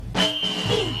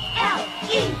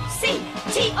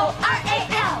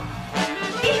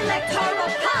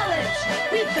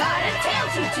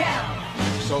to tell.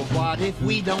 So what if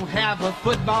we don't have a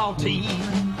football team?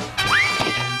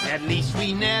 At least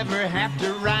we never have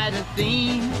to write a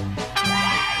theme.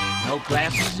 No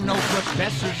classes, no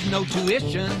professors, no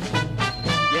tuition.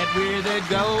 Yet we're the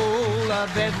goal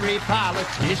of every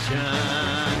politician.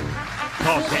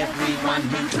 Cause everyone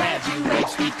who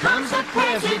graduates becomes a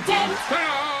president.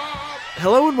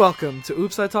 Hello and welcome to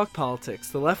Oops, I Talk Politics,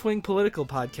 the left-wing political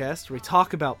podcast where we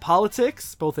talk about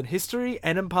politics, both in history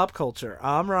and in pop culture.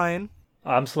 I'm Ryan.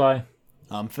 I'm Sly.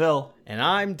 I'm Phil. And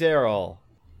I'm Darryl.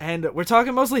 And we're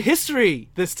talking mostly history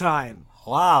this time.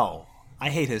 Wow. I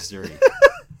hate history.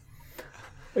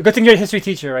 Good thing you're a history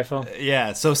teacher, right, Phil?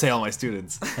 Yeah, so say all my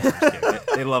students.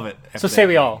 They love it. So say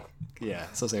we all. Yeah,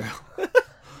 so say we all.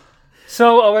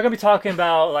 So we're going to be talking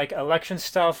about like election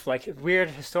stuff, like weird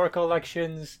historical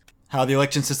elections. How the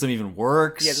election system even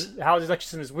works. Yeah, how the election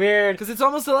system is weird. Because it's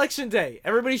almost election day.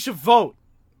 Everybody should vote.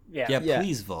 Yeah,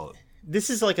 Please vote. This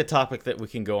is like a topic that we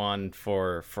can go on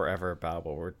for forever about,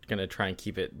 but we're going to try and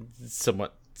keep it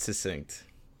somewhat succinct.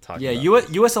 Yeah,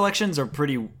 U.S. elections are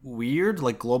pretty weird,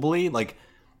 like globally. Like,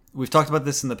 we've talked about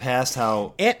this in the past,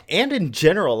 how... And in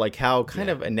general, like how kind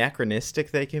of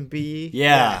anachronistic they can be.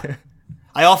 Yeah.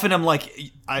 I often am like...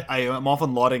 I'm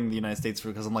often lauding the United States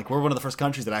because I'm like, we're one of the first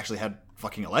countries that actually had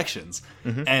fucking elections.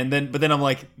 Mm-hmm. But then I'm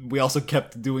like, we also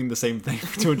kept doing the same thing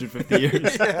for 250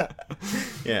 years.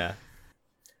 Yeah.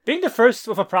 Being the first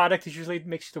with a product usually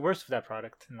makes you the worst for that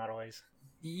product, not always.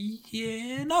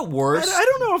 Yeah, not worse. I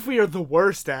don't know if we are the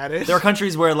worst at it. There are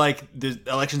countries where, like, the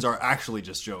elections are actually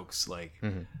just jokes. Like,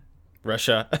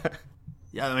 Russia.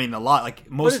 yeah, I mean, a lot. Like,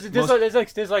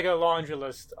 There's like a laundry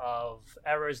list of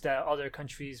errors that other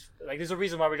countries... Like, there's a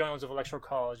reason why we're doing ones of electoral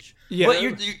college. Yeah. But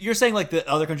you're saying, like, the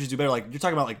other countries do better. Like, you're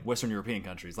talking about, like, Western European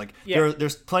countries. Like,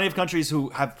 there's plenty of countries who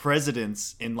have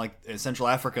presidents in, like, Central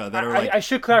Africa that are, like... I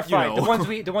should clarify, you know.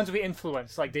 the ones we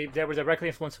influence, like, they were directly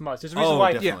influenced from us. There's a reason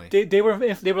why definitely. they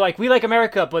were like, we like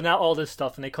America, but not all this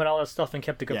stuff, and they cut all that stuff and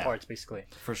kept the good parts, basically.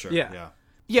 For sure, Yeah.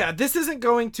 Yeah, this isn't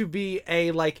going to be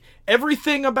a, like,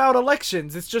 everything about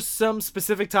elections. It's just some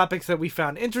specific topics that we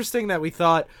found interesting that we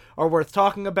thought are worth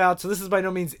talking about. So this is by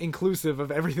no means inclusive of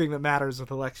everything that matters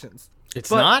with elections. It's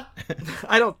not?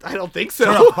 I don't think so.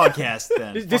 Turn off the podcast,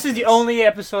 then. This is the only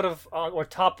episode of or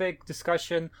topic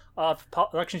discussion of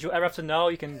elections you'll ever have to know.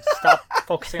 You can stop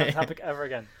focusing on the topic ever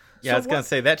again. Yeah, I was going to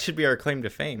say, that should be our claim to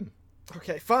fame.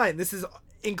 Okay, fine. This is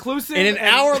inclusive. In an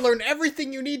hour, learn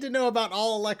everything you need to know about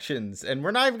all elections. And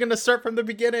we're not even going to start from the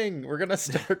beginning. We're going to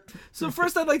start... So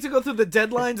first, I'd like to go through the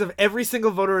deadlines of every single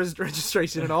voter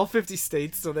registration in all 50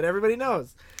 states so that everybody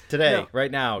knows. Today, right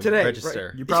now, register.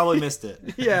 Right. You probably missed it.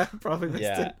 Yeah, probably missed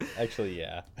it. Actually,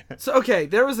 yeah. So, okay,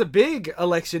 there was a big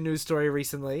election news story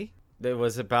recently. It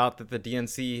was about that the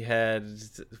DNC had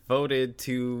voted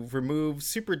to remove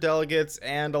superdelegates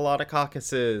and a lot of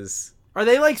caucuses. Are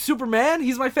they like Superman?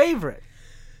 He's my favorite.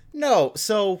 No,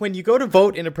 so when you go to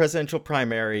vote in a presidential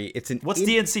primary, it's an... What's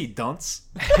DNC, dunce?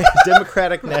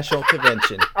 Democratic National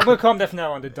Convention. I'm going to calm down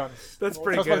now on the dunce. That's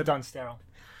pretty Tell us good. about the dunce, Darryl.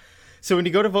 So when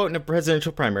you go to vote in a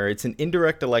presidential primary, it's an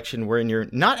indirect election wherein you're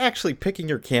not actually picking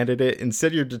your candidate.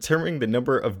 Instead, you're determining the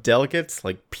number of delegates,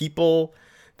 like people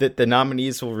that the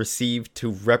nominees will receive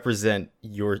to represent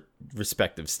your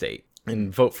respective state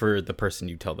and vote for the person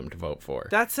you tell them to vote for.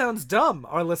 That sounds dumb,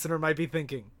 our listener might be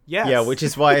thinking. Yes. Yeah, which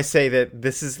is why I say that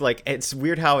this is like, it's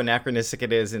weird how anachronistic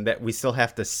it is and that we still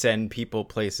have to send people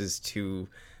places to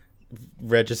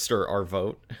register our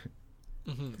vote.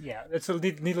 Mm-hmm. Yeah, it's a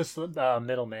needless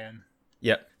middleman.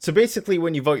 Yeah. So basically,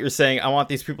 when you vote, you're saying, I want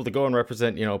these people to go and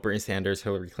represent, Bernie Sanders,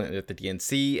 Hillary Clinton at the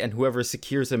DNC, and whoever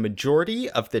secures a majority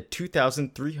of the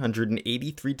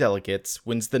 2,383 delegates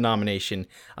wins the nomination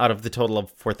out of the total of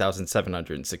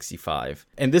 4,765.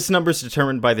 And this number is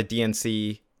determined by the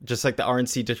DNC, just like the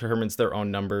RNC determines their own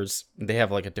numbers. They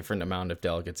have like a different amount of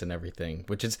delegates and everything,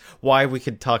 which is why we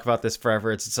could talk about this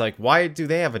forever. It's like, why do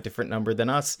they have a different number than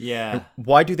us? Yeah. And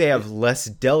why do they have less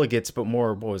delegates, but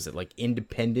more, what was it, like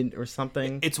independent or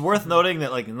something? It's worth noting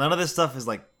that, like, none of this stuff is,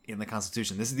 like, in the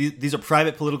Constitution. These are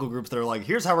private political groups that are like,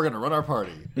 here's how we're going to run our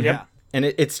party. Yeah. And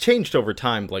it's changed over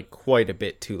time, like, quite a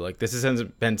bit, too. Like, this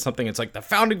hasn't been something, it's like, the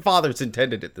founding fathers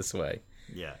intended it this way.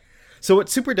 Yeah. So what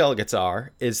superdelegates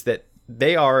are, is that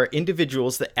they are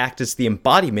individuals that act as the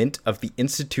embodiment of the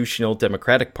institutional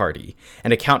Democratic Party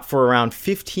and account for around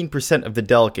 15% of the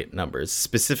delegate numbers,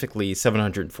 specifically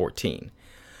 714.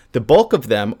 The bulk of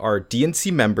them are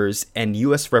DNC members and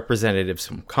U.S. representatives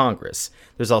from Congress.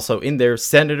 There's also in there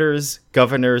senators,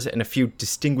 governors, and a few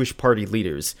distinguished party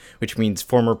leaders, which means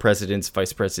former presidents,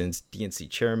 vice presidents, DNC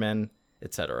chairmen,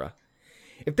 etc.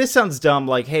 If this sounds dumb,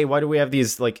 like, hey, why do we have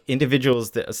these like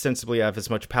individuals that ostensibly have as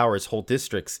much power as whole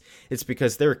districts? It's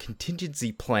because they're a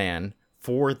contingency plan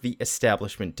for the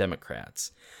establishment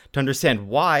Democrats. To understand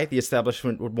why the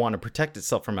establishment would want to protect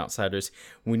itself from outsiders,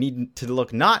 we need to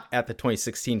look not at the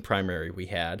 2016 primary we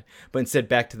had, but instead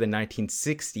back to the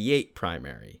 1968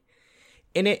 primary.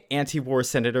 In it, anti-war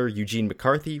Senator Eugene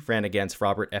McCarthy ran against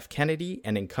Robert F. Kennedy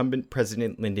and incumbent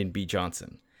President Lyndon B.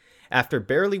 Johnson. After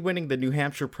barely winning the New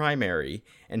Hampshire primary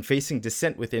and facing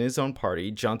dissent within his own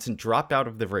party, Johnson dropped out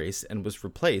of the race and was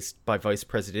replaced by Vice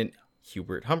President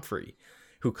Hubert Humphrey,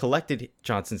 who collected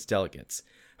Johnson's delegates.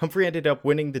 Humphrey ended up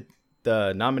winning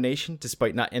the nomination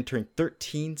despite not entering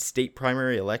 13 state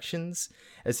primary elections,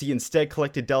 as he instead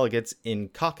collected delegates in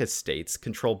caucus states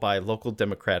controlled by local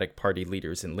Democratic Party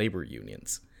leaders and labor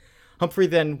unions. Humphrey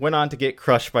then went on to get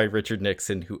crushed by Richard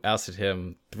Nixon, who ousted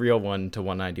him 301 to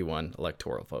 191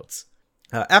 electoral votes.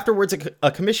 Afterwards,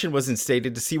 a commission was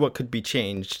instated to see what could be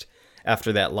changed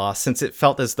after that loss, since it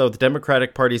felt as though the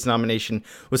Democratic Party's nomination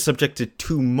was subject to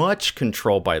too much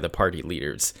control by the party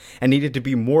leaders and needed to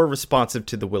be more responsive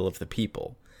to the will of the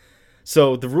people.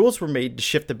 So the rules were made to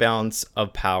shift the balance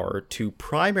of power to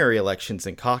primary elections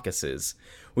and caucuses,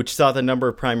 which saw the number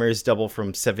of primaries double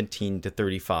from 17 to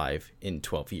 35 in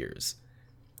 12 years,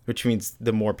 which means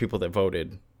the more people that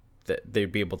voted, that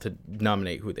they'd be able to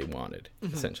nominate who they wanted,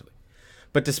 essentially.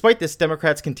 But despite this,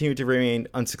 Democrats continued to remain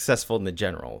unsuccessful in the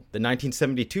general. The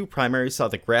 1972 primary saw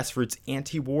the grassroots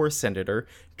anti-war Senator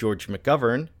George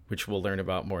McGovern, which we'll learn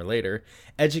about more later,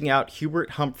 edging out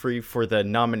Hubert Humphrey for the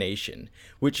nomination,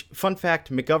 which, fun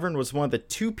fact, McGovern was one of the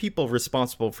two people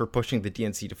responsible for pushing the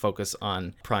DNC to focus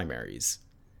on primaries.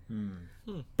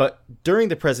 But during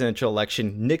the presidential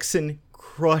election, Nixon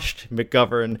crushed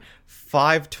McGovern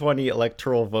 520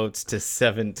 electoral votes to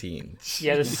 17.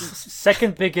 Yeah, the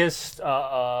second biggest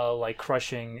like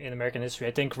crushing in American history.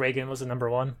 I think Reagan was the number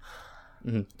one.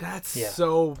 That's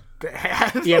so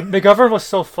bad. Yeah, McGovern was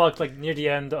so fucked like near the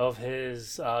end of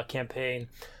his campaign.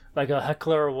 Like a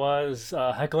heckler was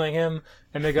heckling him,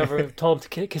 and McGovern told him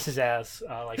to kiss his ass.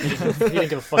 Like he didn't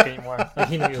give a fuck anymore. Like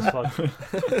he knew he was fucked.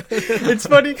 It's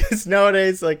funny because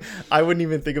nowadays, like, I wouldn't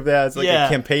even think of that as like a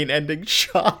campaign ending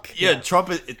shock. Yeah, Trump,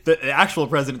 the actual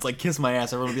president's like, kiss my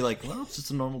ass. Everyone would be like, well, it's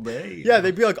just a normal day. Yeah,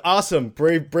 they'd be like, awesome,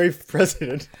 brave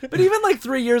president. But even like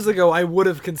 3 years ago, I would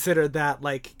have considered that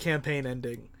like campaign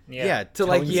ending. Yeah, To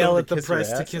like telling yell someone at the kiss your press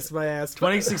to ass. kiss my ass.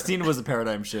 2016 was a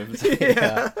paradigm shift.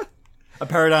 Yeah. A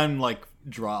paradigm, like,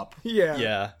 drop. Yeah.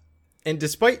 Yeah. And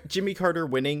despite Jimmy Carter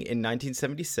winning in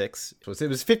 1976, it was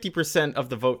 50% of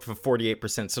the vote for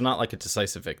 48%, so not like a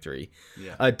decisive victory.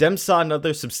 Yeah. Dems saw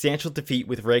another substantial defeat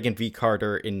with Reagan v.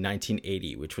 Carter in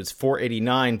 1980, which was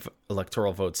 489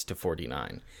 electoral votes to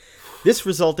 49. This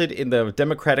resulted in the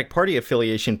Democratic Party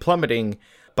affiliation plummeting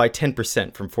by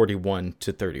 10% from 41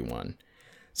 to 31.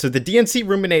 So the DNC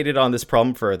ruminated on this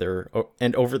problem further,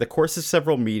 and over the course of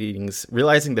several meetings,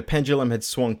 realizing the pendulum had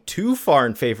swung too far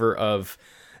in favor of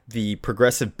the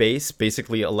progressive base,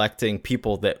 basically electing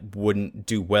people that wouldn't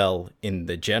do well in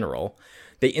the general,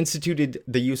 they instituted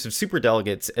the use of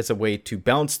superdelegates as a way to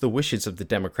balance the wishes of the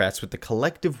Democrats with the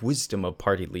collective wisdom of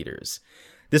party leaders.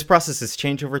 This process has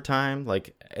changed over time.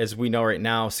 Like, as we know right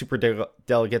now,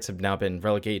 superdelegates have now been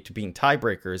relegated to being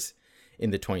tiebreakers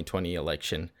in the 2020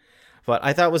 election. But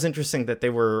I thought it was interesting that they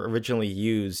were originally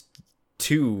used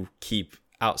to keep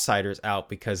outsiders out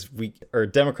because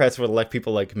Democrats would elect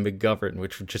people like McGovern,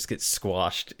 which would just get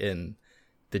squashed in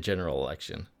the general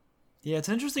election. Yeah, it's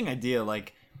an interesting idea.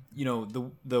 Like, you know,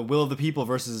 the will of the people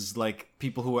versus like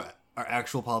people who are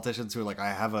actual politicians who are like,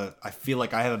 I feel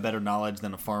like I have a better knowledge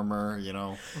than a farmer, you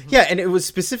know? Yeah, and it was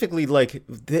specifically like,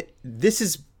 this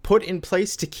is put in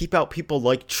place to keep out people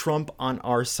like Trump on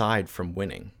our side from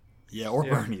winning. Yeah, or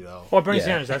Bernie, though. Or Bernie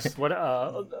Sanders. That's what.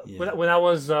 When I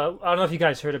was, I don't know if you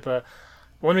guys heard it, but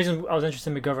one reason I was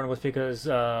interested in McGovern was because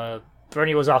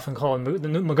Bernie was often called the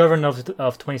new McGovern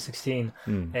of 2016,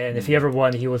 and if he ever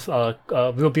won, he was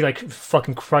we'll be like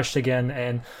fucking crushed again,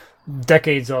 and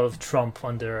decades of Trump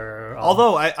under.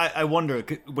 Although I wonder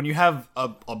when you have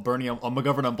a Bernie, a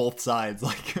McGovern on both sides,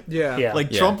 like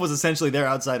Trump was essentially their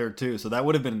outsider too, so that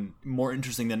would have been more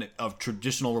interesting than a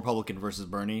traditional Republican versus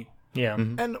Bernie. Yeah.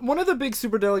 And one of the big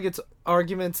superdelegates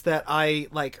arguments that I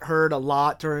heard a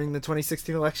lot during the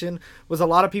 2016 election was a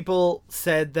lot of people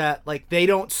said that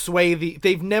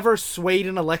they've never swayed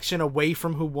an election away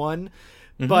from who won,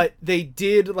 but they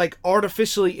did like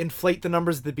artificially inflate the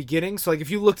numbers at the beginning. So like if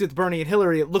you looked at Bernie and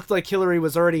Hillary, it looked like Hillary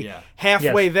was already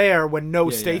halfway there when no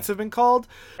states have been called.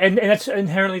 And that's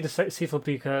inherently deceitful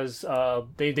because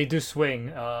they do swing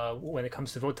when it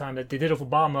comes to vote time. That they did with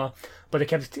Obama, but they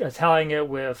kept tallying it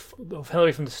with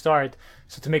Hillary from the start,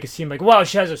 so to make it seem like, wow,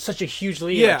 she has such a huge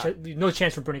lead. Yeah. Like, no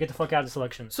chance for Bernie. Get the fuck out of this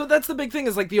election. So that's the big thing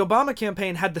is like the Obama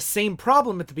campaign had the same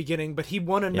problem at the beginning, but he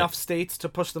won enough states to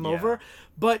push them over.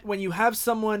 But when you have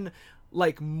someone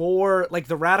like more like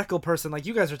the radical person, like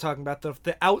you guys are talking about,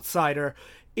 the outsider,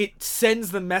 it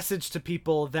sends the message to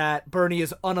people that Bernie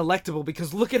is unelectable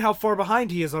because look at how far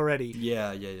behind he is already.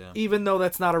 Yeah. Even though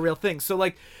that's not a real thing. So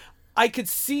like I could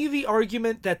see the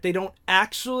argument that they don't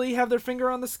actually have their finger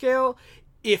on the scale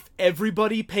if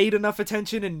everybody paid enough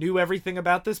attention and knew everything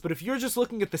about this. But if you're just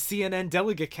looking at the CNN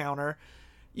delegate counter,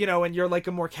 you know, and you're like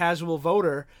a more casual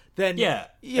voter, then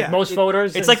like most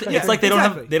voters, it's like they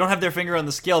don't have their finger on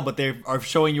the scale, but they are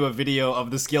showing you a video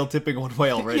of the scale tipping one way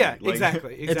already.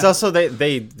 Exactly. It's also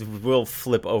they will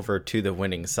flip over to the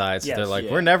winning side, so they're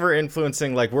like, we're never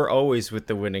influencing, like we're always with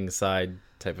the winning side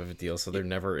type of a deal, so they're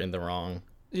never in the wrong.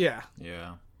 Yeah.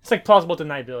 It's like plausible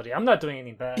deniability. I'm not doing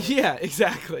anything bad. Yeah,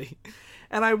 exactly.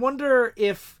 And I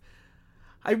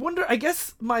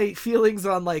guess my feelings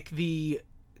on like the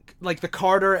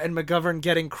Carter and McGovern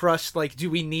getting crushed, like do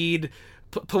we need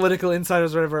political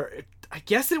insiders or whatever, I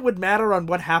guess it would matter on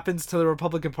what happens to the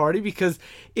Republican Party, because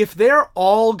if they're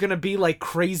all gonna be like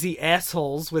crazy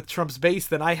assholes with Trump's base,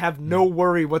 then I have no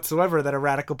worry whatsoever that a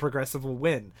radical progressive will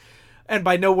win. And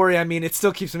by no worry, I mean it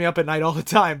still keeps me up at night all the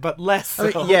time, but less so.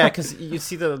 I mean, yeah, because you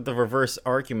see the reverse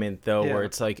argument, though, where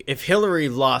it's like, if Hillary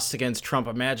lost against Trump,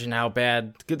 imagine how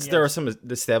bad... Because there are some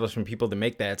establishment people that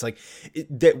make that. It's like,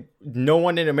 that no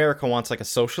one in America wants like a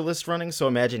socialist running, so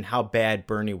imagine how bad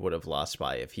Bernie would have lost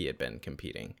by if he had been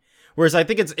competing. Whereas I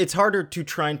think it's harder to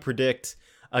try and predict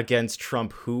against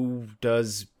Trump who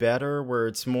does better, where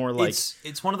it's more like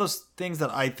it's one of those things that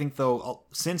I think, though,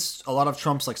 since a lot of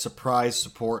Trump's like surprise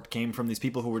support came from these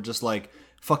people who were just like,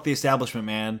 fuck the establishment,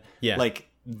 man, like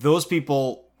those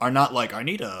people are not like, I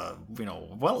need a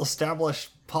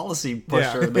well-established policy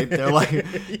pusher. They're like,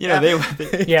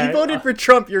 if you voted for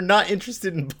Trump, you're not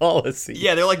interested in policy.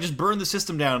 They're like, just burn the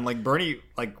system down. Like Bernie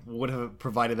would have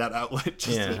provided that outlet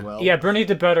just as well. Bernie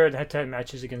did better at head-to-head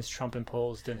matches against Trump in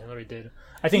polls than Hillary did.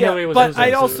 I think Hillary was. But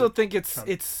I also think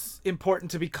it's important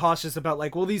to be cautious about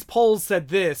like, well, these polls said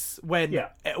this when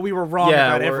we were wrong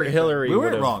about everything. Hillary, we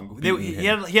weren't wrong. He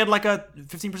had like a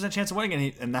 15% chance of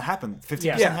winning, and that happened.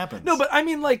 50% happened. No, but I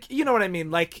mean, like, you know what I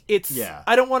mean? Like, it's.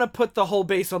 I don't want to put the whole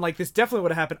base on like this definitely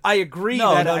would have happened. I agree.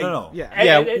 No.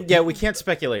 We can't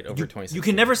speculate over 2016. You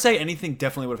can never say anything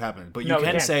definitely would have happened, but you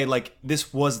can say like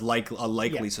this was like a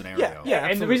likely scenario. Yeah,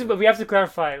 and the reason, but we have to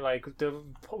clarify, like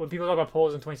when people talk about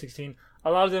polls in 2016. A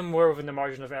lot of them were within the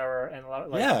margin of error, and a lot.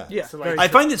 So, like, I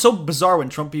find it so bizarre when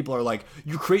Trump people are like,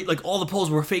 "You create like all the polls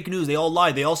were fake news. They all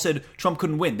lied. They all said Trump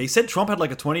couldn't win. They said Trump had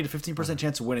like a 20 to 15%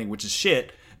 chance of winning, which is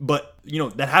shit. But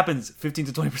that happens 15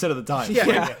 to 20% of the time.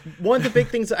 One of the big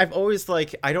things I've always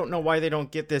like, I don't know why they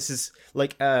don't get this, is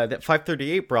like that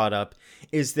 538 brought up,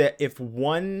 is that if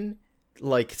one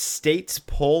like state's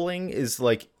polling is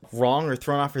like wrong or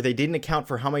thrown off, or they didn't account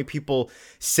for how many people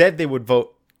said they would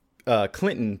vote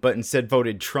Clinton but instead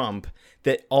voted Trump,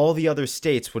 that all the other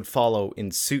states would follow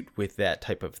in suit with that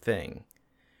type of thing,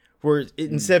 where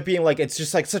instead of being like it's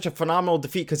just like such a phenomenal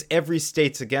defeat because every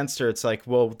state's against her, it's like,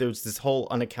 well, there's this whole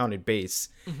unaccounted base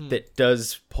that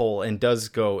does poll and does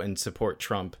go and support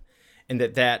Trump, and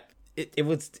it's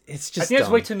just I think it's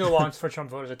way too nuanced for Trump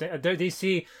voters. I think they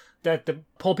see that the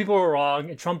poll people were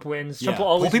wrong and Trump wins. Trump will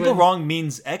always poll people win. wrong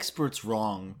means experts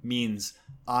wrong, means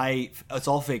it's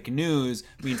all fake news,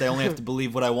 means I only have to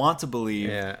believe what I want to believe.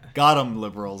 Got 'em,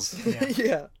 liberals.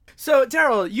 So,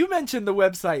 Darryl, you mentioned the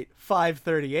website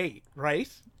 538, right?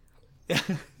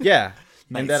 Nice.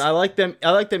 And that I like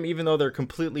them even though they're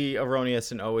completely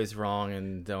erroneous and always wrong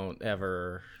and don't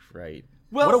ever right.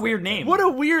 Well, what a weird name. What a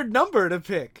weird number to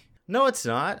pick. No, it's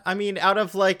not. I mean, out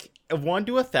of like 1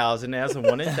 to 1,000, it has a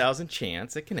 1 in 1,000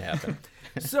 chance. It can happen.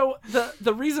 So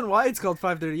the reason why it's called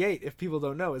 538, if people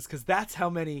don't know, is because that's how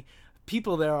many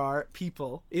people there are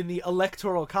in the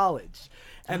Electoral College.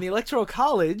 And the Electoral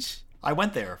College... I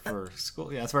went there for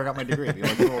school. Yeah, that's where I got my degree, the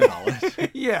Electoral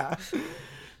College.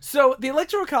 So the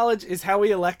Electoral College is how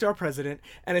we elect our president,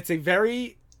 and it's a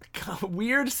very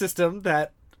weird system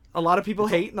that a lot of people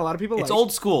hate and a lot of people like. It's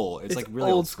old school. It's like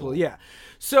really old school. Yeah.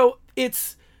 So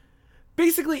it's...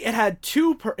 Basically, it had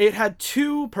two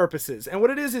purposes, and what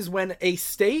it is when a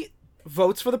state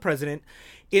votes for the president,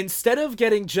 instead of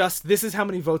getting just this is how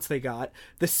many votes they got,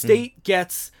 the state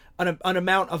gets an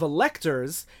amount of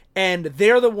electors, and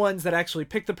they're the ones that actually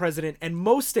pick the president. And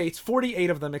most states, 48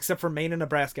 of them, except for Maine and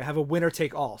Nebraska, have a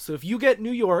winner-take-all. So if you get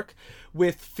New York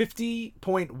with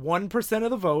 50.1% of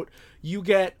the vote, you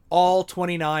get all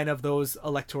 29 of those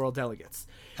electoral delegates.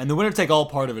 And the winner-take-all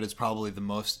part of it is probably the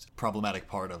most problematic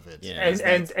part of it. Yeah.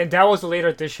 And that was a later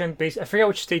addition. I forget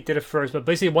which state did it first, but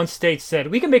basically one state said,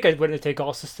 we can make a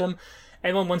winner-take-all system.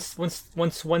 And once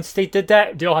one state did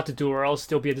that, they all have to do it, or else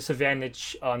there'll be a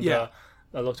disadvantage on the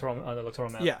electoral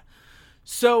map. Yeah.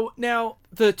 So now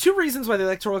the two reasons why the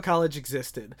Electoral College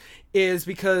existed is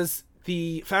because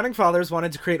the Founding Fathers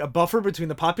wanted to create a buffer between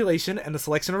the population and the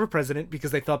selection of a president because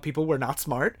they thought people were not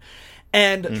smart.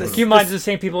 And keep in mind, the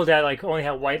same people that like only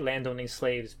had white landowning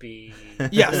slaves be.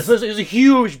 Yes. There's a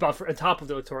huge buffer on top of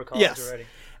the Electoral College already.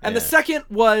 And the second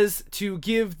was to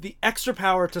give the extra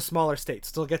power to smaller states,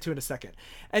 which I'll get to in a second.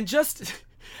 And just,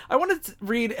 I wanted to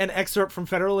read an excerpt from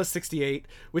Federalist 68,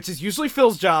 which is usually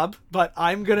Phil's job, but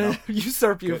I'm going to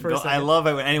usurp you for a second. I love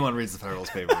it when anyone reads the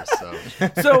Federalist Papers.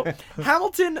 So, So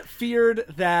Hamilton feared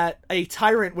that a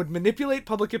tyrant would manipulate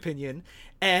public opinion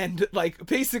and like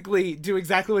basically do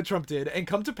exactly what Trump did and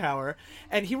come to power.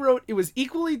 And he wrote, it was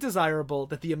equally desirable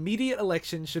that the immediate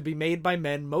election should be made by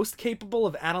men most capable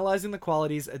of analyzing the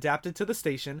qualities adapted to the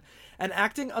station and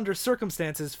acting under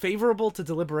circumstances favorable to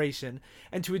deliberation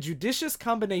and to a judicious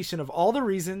combination of all the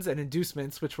reasons and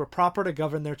inducements which were proper to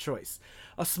govern their choice.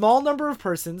 A small number of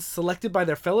persons, selected by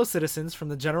their fellow citizens from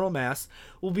the general mass,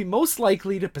 will be most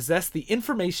likely to possess the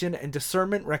information and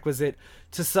discernment requisite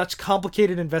to such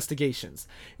complicated investigations.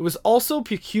 It was also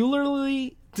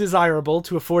peculiarly desirable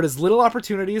to afford as little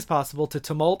opportunity as possible to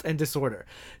tumult and disorder.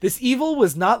 This evil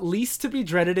was not least to be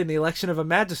dreaded in the election of a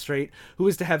magistrate who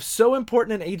was to have so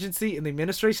important an agency in the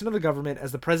administration of the government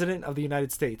as the President of the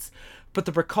United States. But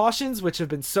the precautions which have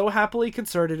been so happily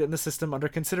concerted in the system under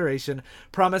consideration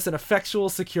promise an effectual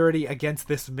security against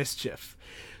this mischief.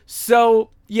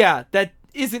 So, yeah, that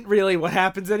isn't really what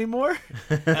happens anymore.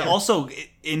 And also,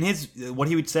 in what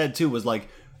he said too was like,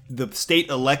 the state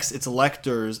elects its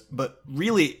electors, but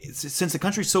really, since the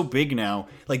country's so big now,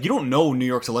 like, you don't know New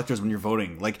York's electors when you're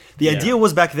voting. Like, the idea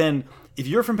was back then, if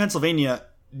you're from Pennsylvania,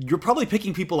 you're probably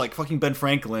picking people like fucking Ben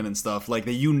Franklin and stuff, like,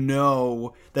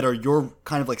 that that are your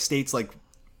kind of, like, state's, like,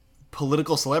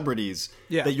 political celebrities.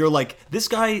 Yeah. That you're like, this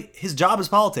guy, his job is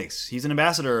politics. He's an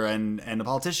ambassador and a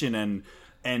politician,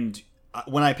 and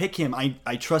when I pick him,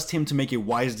 I trust him to make a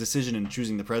wise decision in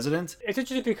choosing the president. It's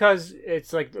interesting because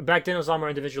it's like back then it was a lot more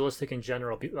individualistic in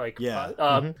general. Like,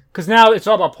 because now it's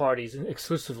all about parties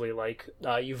exclusively. Like,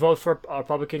 you vote for a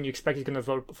Republican, you expect he's going to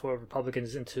vote for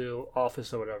Republicans into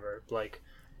office or whatever. Like,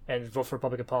 and vote for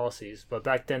Republican policies. But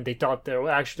back then they thought there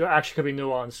actually could be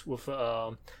nuance with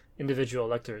individual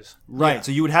electors. Right. Yeah.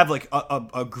 So you would have like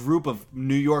a group of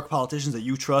New York politicians that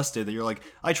you trusted, that you're like,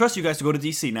 I trust you guys to go to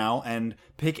DC now and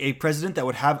pick a president that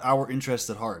would have our interests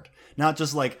at heart. Not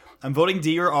just like, I'm voting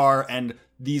D or R and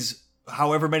these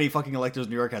however many fucking electors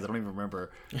New York has, I don't even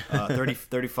remember.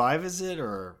 35 is it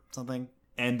or something?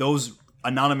 And those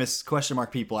anonymous question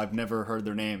mark people, I've never heard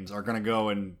their names, are going to go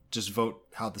and just vote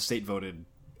how the state voted.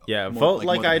 Yeah, vote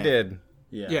like I did.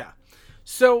 Yeah.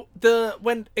 So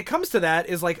when it comes to that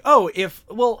is like,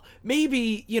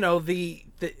 maybe,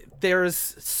 there's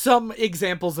some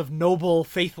examples of noble,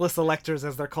 faithless electors,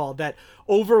 as they're called, that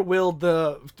overwilled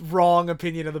the wrong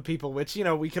opinion of the people, which,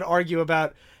 we could argue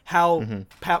about how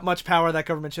much power that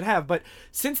government should have. But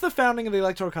since the founding of the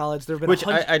Electoral College, there have been Which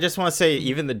I just want to say,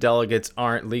 even the delegates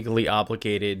aren't legally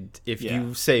obligated. If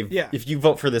you say, if you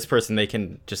vote for this person, they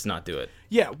can just not do it.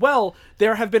 Yeah, well,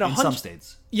 there have been in some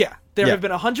states. Yeah, there have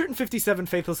been 157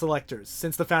 faithless electors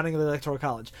since the founding of the Electoral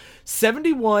College.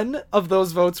 71 of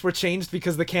those votes were changed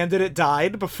because the candidate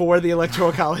died before the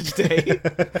Electoral College day.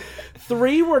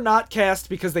 3 were not cast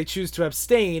because they choose to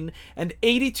abstain, and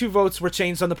 82 votes were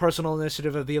changed on the personal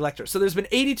initiative of the elector. So there's been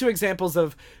 82 examples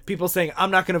of people saying,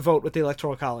 I'm not going to vote with the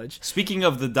Electoral College. Speaking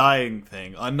of the dying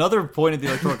thing, another point of the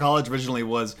Electoral College originally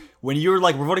was, when you're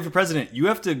like, we're voting for president, you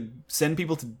have to send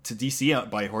people to DC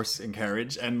out by horse and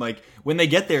carriage. And like, when they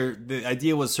get there, the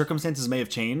idea was circumstances may have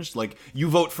changed. Like, you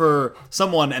vote for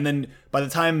someone, and then by the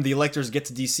time the electors get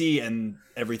to DC and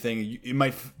everything, you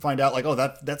might find out like, oh,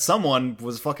 that someone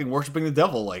was fucking worshiping the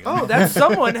devil. Like, oh, that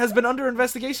someone has been under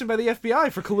investigation by the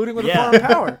FBI for colluding with a foreign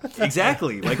power.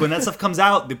 Exactly. Like, when that stuff comes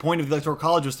out, the point of the Electoral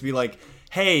College was to be like,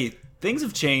 hey, things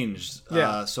have changed.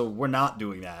 So we're not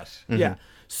doing that. Mm-hmm. Yeah.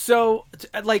 So,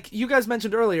 like you guys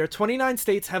mentioned earlier, 29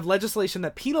 states have legislation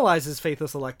that penalizes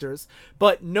faithless electors,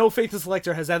 but no faithless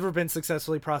elector has ever been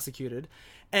successfully prosecuted.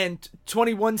 And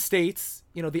 21 states,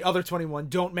 the other 21,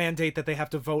 don't mandate that they have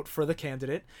to vote for the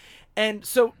candidate. And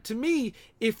so, to me,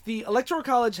 if the Electoral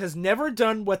College has never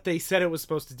done what they said it was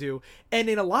supposed to do, and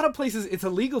in a lot of places it's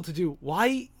illegal to do,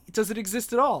 why does it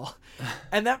exist at all?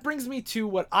 And that brings me to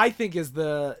what I think is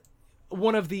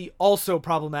one of the also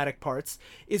problematic parts,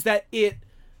 is that it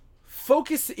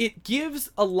gives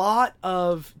a lot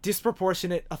of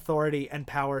disproportionate authority and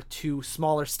power to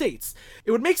smaller states.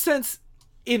 It would make sense,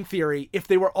 in theory, if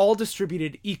they were all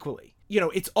distributed equally.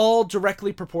 It's all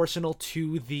directly proportional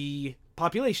to the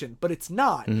population, but it's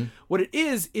not. What it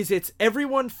is it's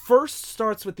everyone first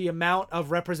starts with the amount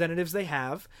of representatives they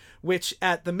have, which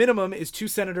at the minimum is 2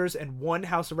 senators and 1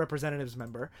 House of Representatives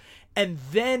member, and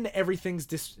then everything's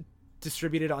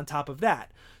distributed on top of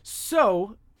that.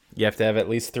 So you have to have at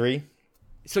least 3.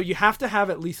 So you have to have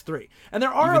at least 3. And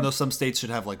there are... Even though some states should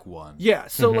have, 1. Yeah,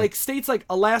 so, like, states like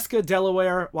Alaska,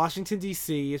 Delaware, Washington,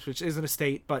 D.C., which isn't a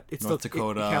state, but it's North still...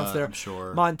 Dakota, it counts there. I'm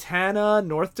sure. Montana,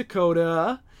 North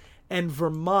Dakota, and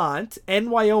Vermont,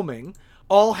 and Wyoming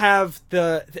all have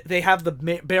they have the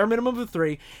bare minimum of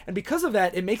 3. And because of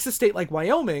that, it makes a state like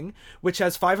Wyoming, which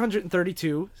has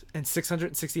 532 and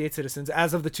 668 citizens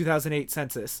as of the 2008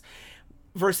 census,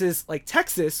 versus like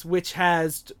Texas, which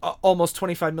has almost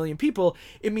 25 million people.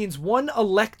 It means 1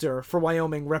 elector for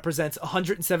Wyoming represents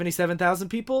 177,000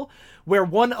 people, where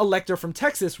 1 elector from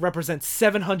Texas represents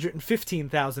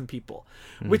 715,000 people,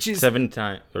 which is 7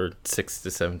 times or 6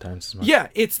 to 7 times as much. Yeah,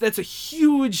 that's a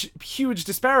huge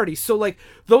disparity. So like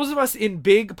those of us in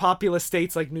big populous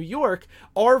states like New York,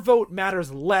 our vote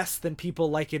matters less than people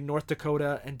like in North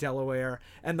Dakota and Delaware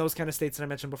and those kind of states that I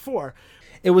mentioned before.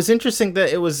 It was interesting that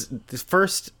it was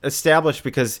first established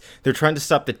because they're trying to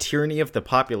stop the tyranny of the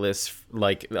populace,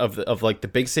 like of the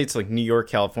big states like New York,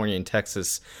 California, and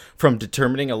Texas from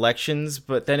determining elections.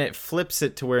 But then it flips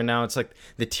it to where now it's like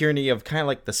the tyranny of kind of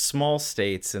like the small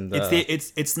states and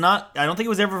it's not. I don't think it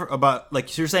was ever about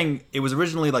like you're saying. It was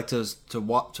originally like to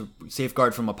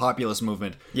safeguard from a populist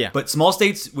movement. Yeah. But small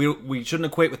states we shouldn't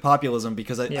equate with populism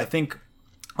because I think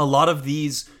a lot of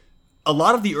the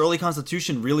early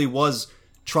Constitution really was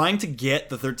trying to get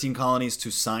the 13 colonies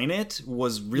to sign it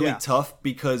was really tough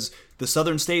because the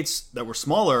southern states that were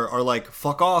smaller are like,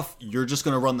 fuck off, you're just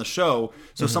going to run the show.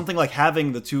 So something like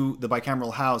having the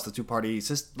bicameral house, the 2-party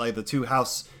system, like the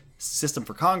 2-house system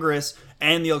for Congress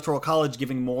and the Electoral College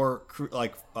giving more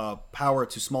power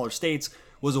to smaller states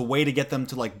was a way to get them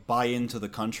to like buy into the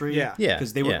country. Yeah.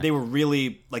 Because they were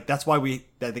really like, that's why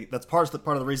I think that's part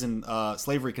of the reason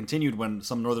slavery continued when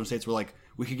some northern states were like,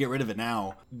 we could get rid of it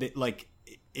now.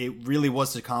 It really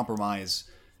was to compromise.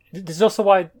 This is also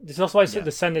why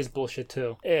the Senate is bullshit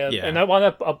too. And I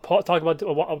want to talk about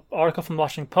an article from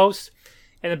Washington Post.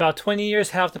 In about 20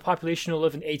 years, half the population will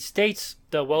live in 8 states.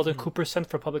 The Weldon Cooper Center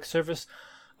for Public Service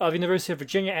of University of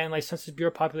Virginia analyzed Census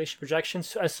Bureau population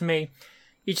projections to estimate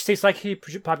each state's likely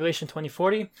population in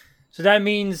 2040. So that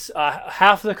means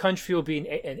half of the country will be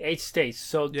in 8 states.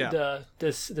 So the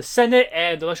Senate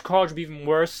and the Electoral College will be even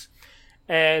worse.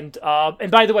 And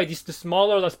by the way, the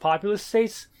smaller, less populous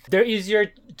states, they're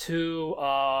easier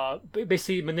to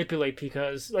basically manipulate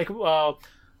because, like,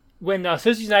 when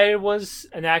Citizens United was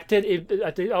enacted,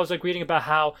 I was like reading about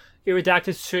how it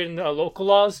redacted certain local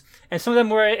laws, and some of them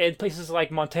were in places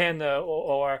like Montana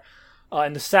or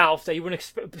in the South that you wouldn't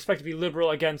expect to be liberal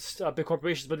against big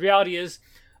corporations. But the reality is,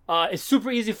 it's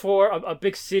super easy for a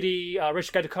big city,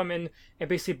 rich guy to come in and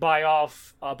basically buy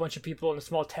off a bunch of people in a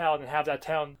small town and have that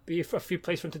town be a free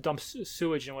place for them to dump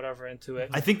sewage and whatever into it.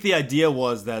 I think the idea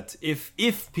was that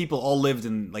if people all lived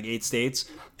in like 8 states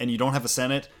and you don't have a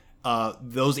Senate,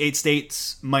 those 8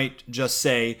 states might just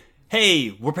say,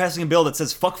 hey, we're passing a bill that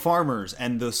says fuck farmers.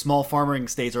 And the small farming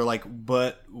states are like,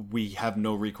 but we have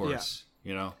no recourse,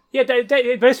 you know? Yeah, but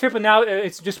it's fair, but now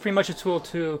it's just pretty much a tool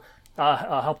to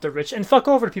help the rich and fuck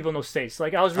over the people in those states.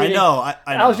 Like I was reading,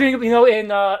 I was reading,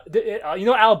 in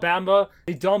Alabama,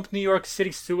 they dumped New York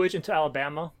City sewage into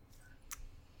Alabama.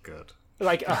 Good.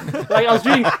 Like I was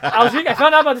reading. I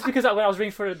found out about this because when I was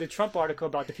reading for the Trump article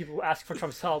about the people who ask for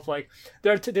Trump's help. Like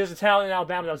there's a town in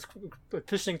Alabama that was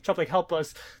pushing Trump, like, help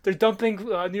us. They're dumping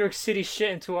New York City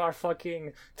shit into our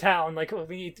fucking town. Like,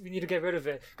 we need to get rid of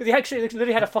it because they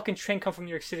literally had a fucking train come from New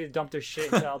York City to dump their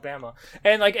shit into Alabama.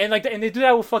 And they do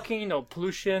that with fucking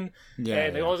pollution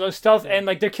and all this other stuff. And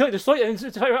like they're killing. It's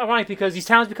ironic because these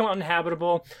towns become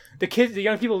uninhabitable. The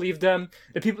young people leave them.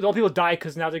 The old people die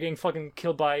because now they're getting fucking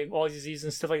killed by all these diseases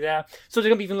and stuff like that. So there's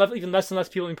gonna be even less and less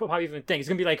people than you probably even think. It's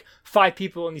gonna be like 5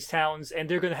 people in these towns, and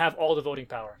they're gonna have all the voting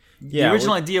power. Yeah, the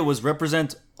original idea was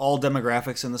represent all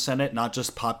demographics in the Senate, not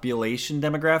just population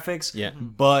demographics. Yeah.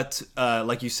 But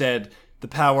like you said, the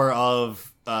power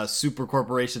of super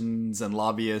corporations and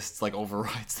lobbyists like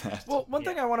overrides that. Well, one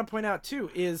thing I want to point out too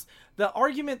is the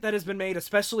argument that has been made,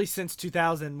 especially since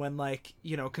 2000, when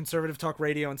conservative talk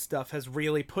radio and stuff has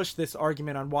really pushed this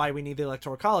argument on why we need the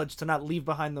Electoral College to not leave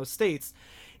behind those states.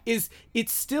 Is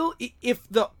it's still, if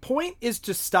the point is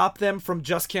to stop them from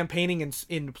just campaigning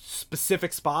in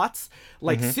specific spots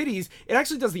like cities, it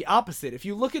actually does the opposite. If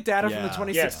you look at data from the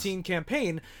 2016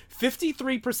 campaign,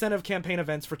 53% of campaign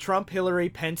events for Trump, Hillary,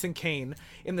 Pence, and Kaine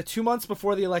in the 2 months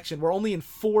before the election were only in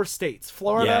 4 states: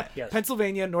 Florida,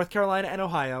 Pennsylvania, North Carolina, and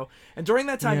Ohio. And during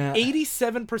that time,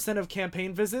 87% of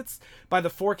campaign visits by the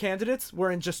 4 candidates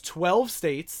were in just 12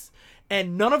 states.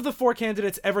 And none of the 4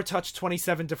 candidates ever touched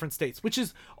 27 different states, which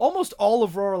is almost all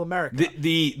of rural America.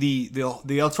 The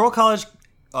Electoral College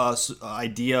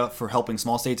idea for helping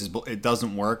small states it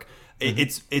doesn't work.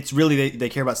 It's really they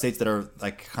care about states that are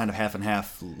like kind of half and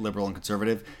half, liberal and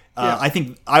conservative. I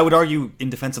think I would argue in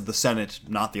defense of the Senate,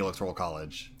 not the Electoral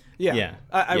College.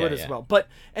 I would as well. But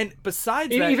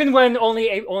besides that, even when only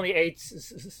eight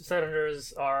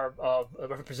senators are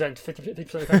represent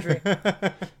 50% of the country,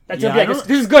 this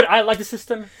is good. I like the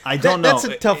system. I don't know. That's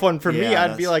a tough one for me.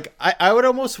 I'd be like, I would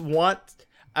almost want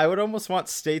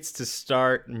states to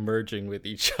start merging with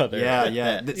each other.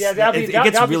 It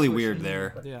gets really weird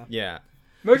there. Yeah.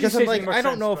 Because I'm like, I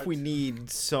don't know if we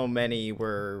need so many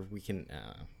where we can.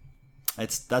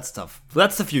 That's tough.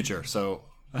 That's the future. So.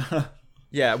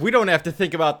 Yeah, we don't have to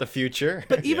think about the future.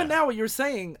 But even now, what you're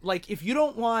saying, like, if you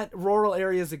don't want rural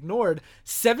areas ignored,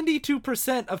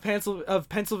 72% of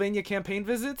Pennsylvania campaign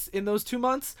visits in those 2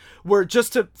 months were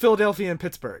just to Philadelphia and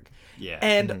Pittsburgh. Yeah.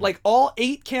 And like all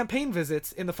 8 campaign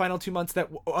visits in the final 2 months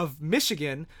of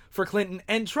Michigan for Clinton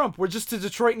and Trump were just to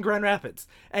Detroit and Grand Rapids.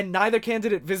 And neither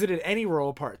candidate visited any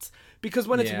rural parts. Because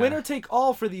when it's winner take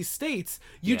all for these states,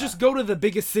 you just go to the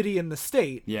biggest city in the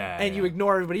state and you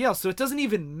ignore everybody else. So it doesn't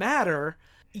even matter.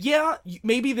 Yeah,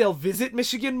 maybe they'll visit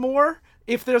Michigan more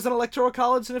if there's an electoral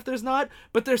college than if there's not,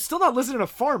 but they're still not listening to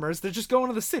farmers. They're just going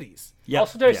to the cities.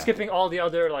 Also, they're skipping all the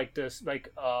other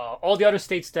all the other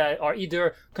states that are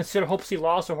either considered hopelessly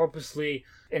lost or hopelessly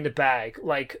in the bag.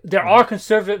 Like there are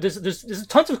conservatives. There's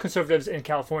tons of conservatives in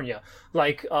California,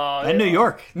 like and New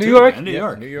York, New York.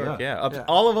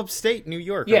 All of upstate New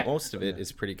York. Most of it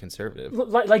is pretty conservative.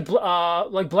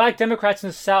 Like black Democrats in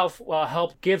the South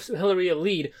helped give Hillary a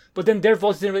lead, but then their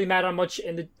votes didn't really matter much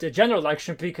in the general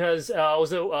election because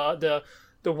the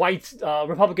white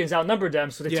Republicans outnumbered them,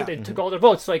 so they took all their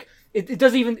votes. Like it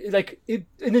doesn't even it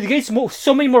negates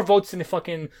so many more votes than it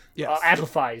fucking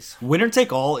amplifies. Winner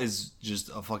take all is just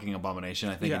a fucking abomination,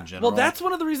 I think, in general. Well, that's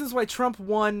one of the reasons why Trump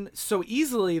won so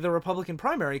easily the Republican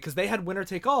primary, because they had winner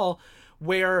take all,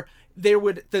 where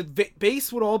the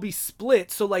base would all be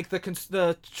split. So like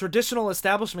the traditional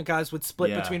establishment guys would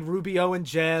split between Rubio and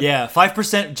Jeb.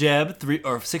 5% Jeb,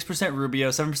 6% Rubio,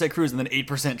 7% Cruz, and then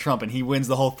 8% Trump, and he wins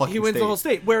the whole fucking state. The whole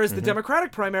state. Whereas the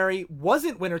Democratic primary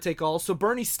wasn't winner take all, so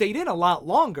Bernie stayed in a lot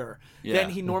longer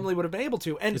than he normally would have been able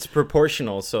to. And it's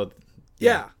proportional, so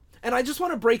and I just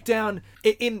want to break down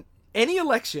in any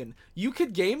election, you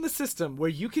could game the system where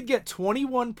you could get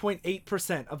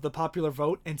 21.8% of the popular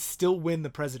vote and still win the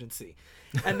presidency.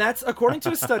 And that's according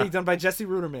to a study done by Jesse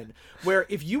Ruderman, where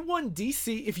if you won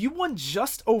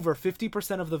just over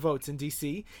 50% of the votes in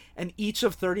DC and each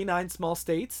of 39 small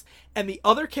states, and the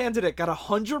other candidate got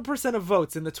 100% of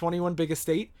votes in the 21 biggest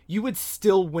state, you would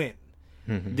still win.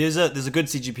 There's a good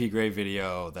CGP Grey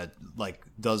video that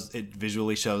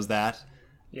visually shows that.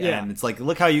 And it's like,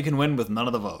 look how you can win with none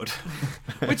of the vote.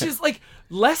 Which is like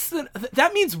less than,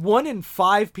 that means 1 in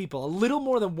 5 people, a little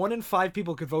more than 1 in 5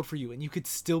 people could vote for you and you could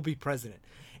still be president.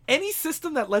 Any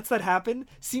system that lets that happen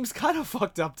seems kind of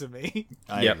fucked up to me.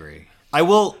 I agree. I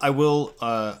will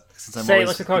since I'm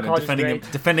always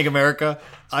defending America,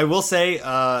 I will say,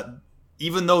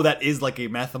 even though that is like a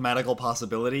mathematical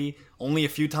possibility, only a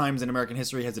few times in American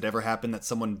history has it ever happened that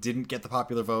someone didn't get the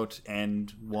popular vote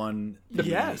and won.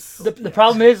 The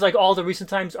problem is, like, all the recent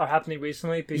times are happening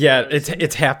recently. Because...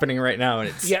 it's happening right now, and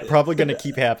it's probably going to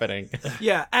keep happening.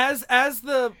 As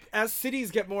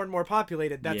cities get more and more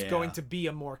populated, that's going to be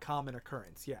a more common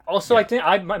occurrence. Also, I think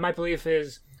my belief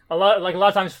is a lot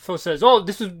of times folks says, "Oh,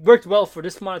 this has worked well for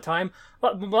this amount of time,"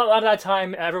 but a lot of that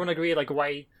time everyone agreed, like,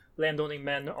 white landowning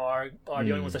men are the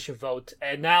only ones that should vote,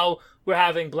 and now we're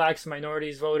having blacks and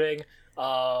minorities voting,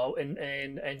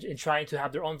 and trying to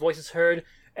have their own voices heard,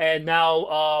 and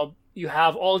now you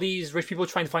have all these rich people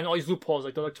trying to find all these loopholes,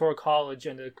 like the Electoral College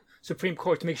and the Supreme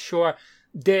Court, to make sure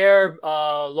their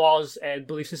laws and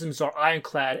belief systems are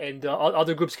ironclad and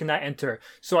other groups cannot enter.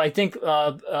 So I think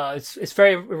it's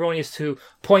very erroneous to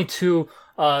point to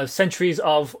centuries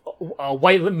of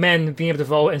white men being able to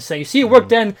vote and say, you see, it worked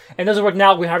then, and it doesn't work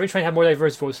now. We're trying to have more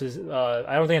diverse voices.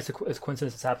 I don't think it's a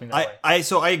coincidence it's happening that way.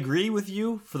 So I agree with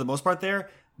you for the most part there,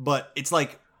 but it's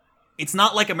like, it's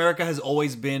not like America has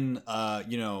always been,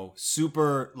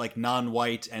 super like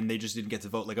non-white and they just didn't get to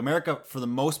vote. Like America, for the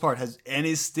most part,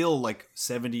 is still like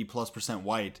 70+%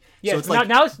 white. Yeah, so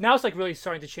it's now it's like really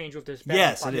starting to change with this.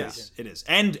 Yes, it is,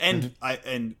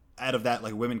 and out of that,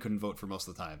 like women couldn't vote for most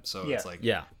of the time. So it's like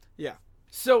Yeah.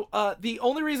 So the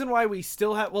only reason why we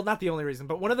still have, well, not the only reason,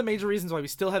 but one of the major reasons why we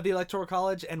still have the Electoral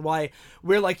College and why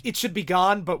we're like, it should be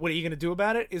gone, but what are you going to do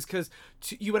about it, is because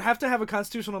you would have to have a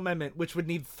constitutional amendment which would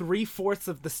need 3/4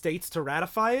 of the states to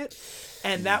ratify it,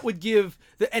 and that would give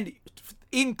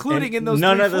including in those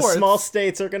none of the 3/4 small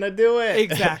states are going to do it.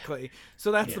 Exactly.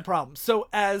 So that's the problem. So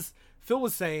as Phil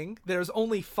was saying, there's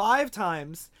only 5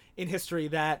 times in history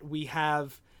that we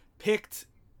have picked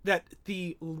that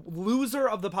the loser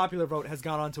of the popular vote has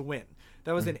gone on to win.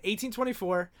 That was in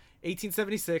 1824,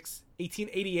 1876,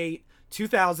 1888,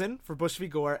 2000 for Bush v.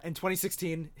 Gore, and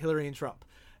 2016, Hillary and Trump.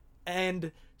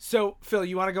 And so, Phil,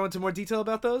 you want to go into more detail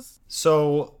about those?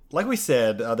 So, like we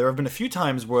said, there have been a few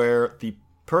times where the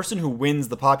person who wins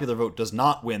the popular vote does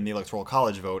not win the Electoral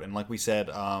College vote, and like we said,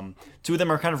 2 of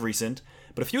them are kind of recent,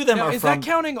 but a few of them are is from... that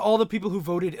counting all the people who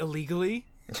voted illegally?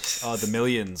 The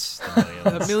millions.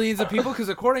 The millions of people, because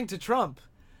according to Trump,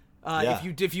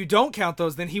 if you don't count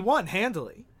those, then he won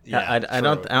handily. Yeah, I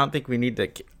don't think we need to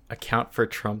account for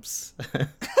Trump's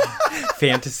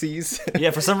fantasies.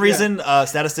 Yeah, for some reason,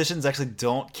 statisticians actually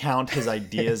don't count his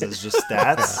ideas as just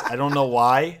stats. I don't know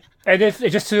why. And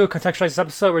just to contextualize this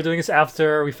episode, we're doing this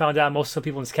after we found out most of the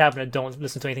people in his cabinet don't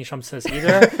listen to anything Trump says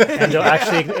either, and they'll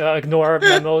actually ignore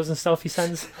memos and stuff he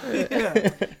sends.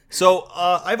 Yeah. So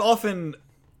I've often,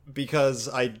 because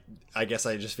I guess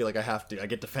I just feel like I have to, I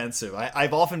get defensive.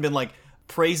 I've often been like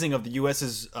praising of the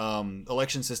U.S.'s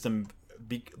election system,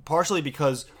 partially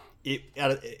because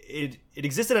it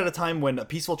existed at a time when a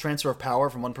peaceful transfer of power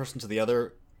from one person to the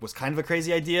other was kind of a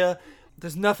crazy idea.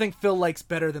 There's nothing Phil likes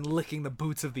better than licking the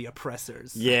boots of the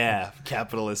oppressors. Yeah,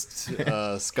 capitalist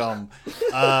scum.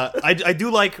 I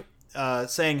do like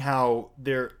saying how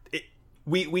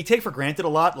we take for granted a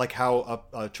lot, like how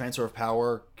a transfer of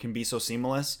power can be so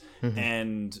seamless,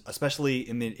 and especially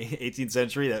in the 18th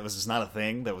century, that was just not a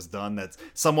thing that was done. That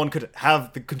someone could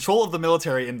have the control of the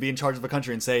military and be in charge of a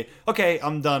country and say, "Okay,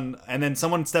 I'm done," and then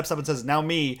someone steps up and says, "Now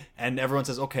me," and everyone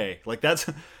says, "Okay." Like that's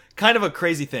kind of a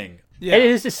crazy thing. Yeah,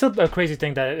 it's still a crazy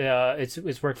thing that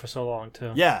it's worked for so long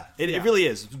too. Yeah, it really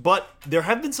is. But there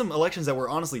have been some elections that were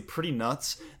honestly pretty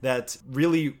nuts that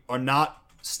really are not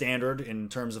standard in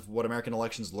terms of what American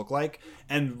elections look like.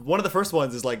 And one of the first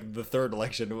ones is like the third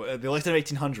election, the election of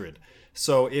 1800.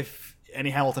 So if any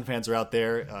Hamilton fans are out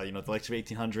there, the election of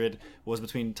 1800 was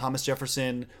between Thomas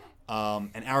Jefferson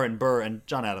and Aaron Burr, and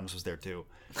John Adams was there too.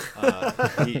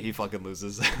 He fucking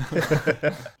loses.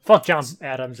 Fuck John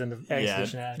Adams and the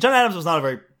expedition. Yeah, John Adams was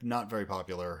not very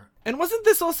popular. And wasn't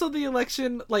this also the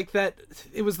election like that?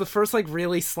 It was the first like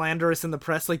really slanderous in the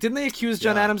press. Like, didn't they accuse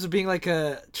John Adams of being like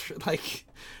a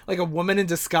woman in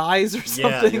disguise or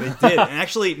something? Yeah, they did. And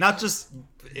actually, not just.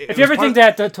 If you ever think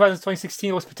that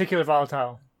 2016 was particularly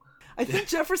volatile, I think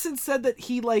Jefferson said that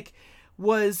he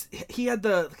had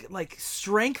the like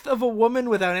strength of a woman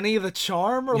without any of the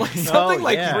charm, or like something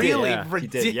really ridiculous. He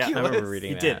did. Yeah, I remember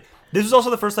reading that. He did. This was also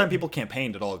the first time people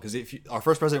campaigned at all, because our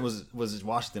first president was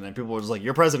Washington, and people were just like,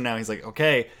 "You're president now." He's like,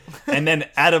 "Okay," and then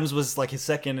Adams was like his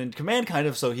second in command, kind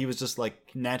of. So he was just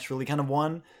like naturally kind of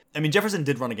won. I mean, Jefferson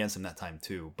did run against him that time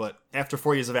too, but after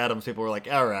 4 years of Adams, people were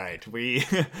like, "All right,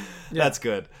 that's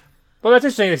good." Well, that's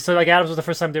interesting. So, like, Adams was the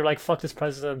first time they were like, "Fuck this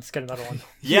president, let's get another one."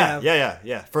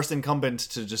 Yeah. First incumbent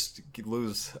to just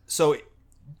lose. So,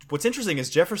 what's interesting is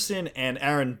Jefferson and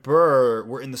Aaron Burr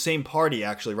were in the same party,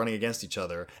 actually running against each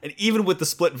other, and even with the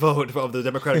split vote of the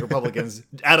Democratic Republicans,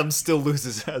 Adams still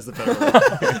loses as the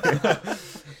federal.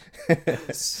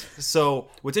 So,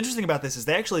 what's interesting about this is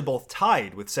they actually both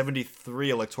tied with 73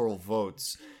 electoral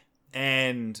votes,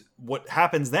 and what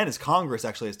happens then is Congress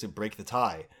actually has to break the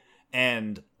tie,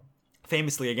 and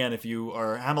famously, again, if you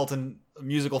are a Hamilton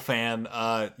musical fan,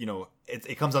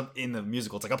 it comes up in the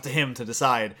musical. It's like up to him to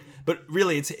decide. But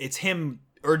really, it's him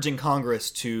urging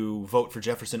Congress to vote for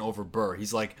Jefferson over Burr.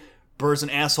 He's like, Burr's an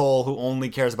asshole who only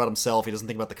cares about himself. He doesn't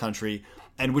think about the country.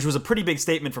 And which was a pretty big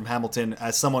statement from Hamilton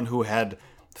as someone who had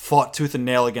fought tooth and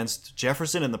nail against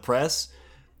Jefferson in the press.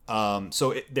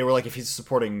 They were like, if he's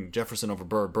supporting Jefferson over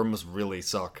Burr, Burr must really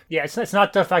suck. Yeah, it's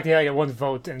not the fact that he had one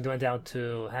vote and went down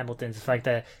to Hamilton. It's the fact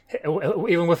that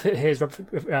even with his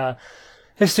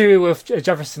history with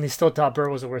Jefferson, he still thought Burr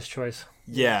was the worst choice.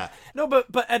 Yeah. No, but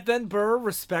and then Burr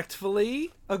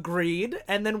respectfully agreed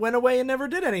and then went away and never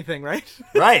did anything, right?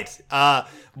 Right.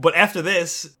 But after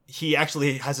this, he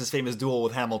actually has his famous duel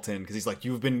with Hamilton because he's like,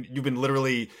 you've been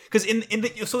literally, because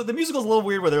so the musical's a little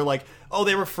weird where they're like, oh,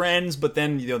 they were friends, but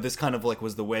then this kind of like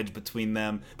was the wedge between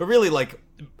them. But really, like,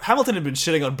 Hamilton had been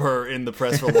shitting on Burr in the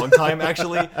press for a long time,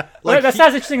 actually. Like, that's not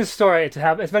an interesting story to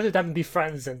have, especially to have them be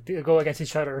friends and go against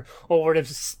each other over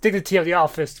the dignity of the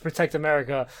office to protect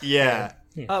America. Yeah.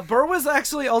 Burr was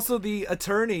actually also the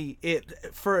attorney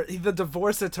for the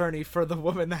divorce attorney for the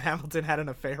woman that Hamilton had an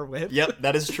affair with. Yep,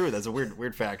 that is true. That's a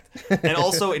weird fact. And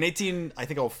also in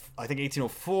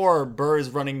 1804, Burr is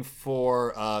running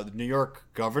for the New York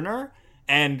governor,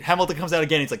 and Hamilton comes out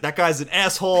again. He's like, that guy's an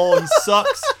asshole. He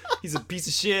sucks. He's a piece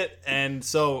of shit. And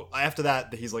so after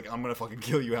that, he's like, I'm gonna fucking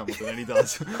kill you, Hamilton, and he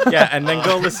does. Yeah, and then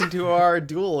go listen to our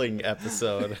dueling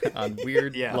episode on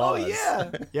weird laws. Oh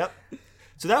yeah. Yep.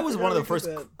 So that was one of the first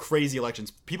crazy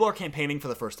elections. People are campaigning for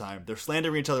the first time. They're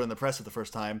slandering each other in the press for the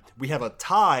first time. We have a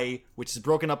tie, which is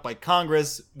broken up by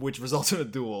Congress, which results in a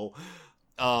duel.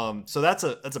 So that's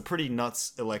a pretty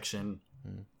nuts election.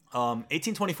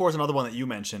 1824 is another one that you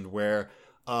mentioned, where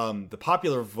the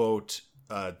popular vote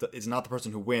is not the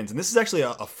person who wins. And this is actually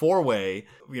a four-way,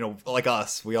 like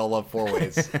us. We all love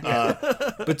four-ways.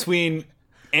 Between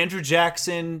Andrew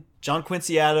Jackson, John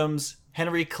Quincy Adams,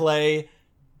 Henry Clay,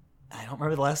 I don't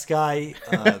remember the last guy.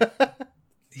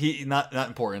 He not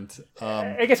important.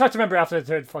 It gets hard to remember after the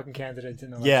third fucking candidate.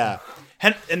 Yeah,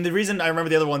 and the reason I remember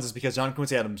the other ones is because John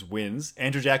Quincy Adams wins.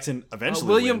 Andrew Jackson eventually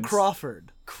William wins.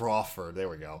 Crawford. There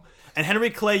we go. And Henry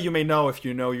Clay, you may know if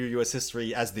you know your U.S.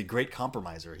 history as the Great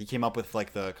Compromiser. He came up with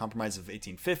like the Compromise of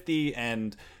 1850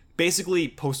 and basically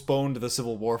postponed the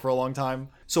Civil War for a long time.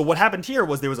 So what happened here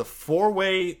was there was a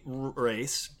four-way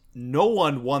race. No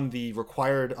one won the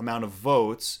required amount of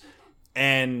votes.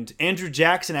 And Andrew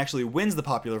Jackson actually wins the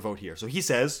popular vote here. So he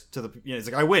says to he's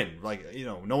like, I win. Like,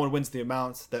 no one wins the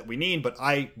amount that we need, but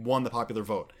I won the popular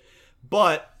vote.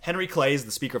 But Henry Clay is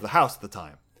the Speaker of the House at the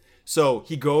time. So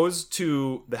he goes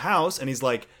to the House and he's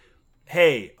like,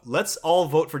 hey, let's all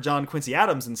vote for John Quincy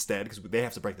Adams instead, because they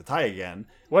have to break the tie again.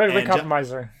 What a great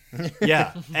compromiser.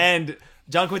 Yeah. And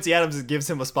John Quincy Adams gives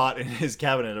him a spot in his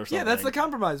cabinet or something. Yeah, that's the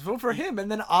compromise. Vote for him and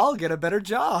then I'll get a better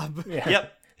job. Yeah.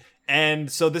 Yep.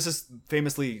 And so this is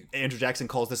famously, Andrew Jackson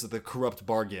calls this the corrupt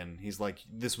bargain. He's like,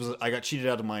 I got cheated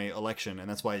out of my election, and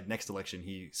that's why next election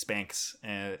he spanks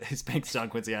John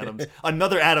Quincy Adams,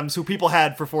 another Adams who people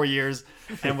had for 4 years,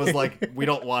 and was like, we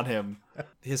don't want him.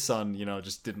 His son,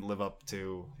 just didn't live up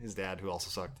to his dad, who also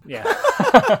sucked. Yeah.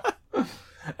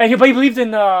 But he believed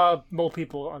in mole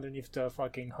people underneath the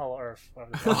fucking hollow earth.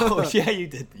 Oh yeah, you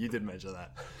did mention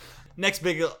that. Next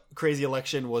big crazy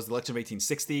election was the election of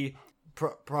 1860.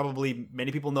 Probably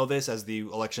many people know this as the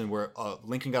election where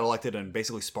Lincoln got elected and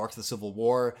basically sparked the Civil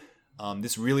War.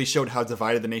 This really showed how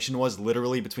divided the nation was,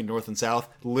 literally between North and South.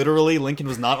 Literally, Lincoln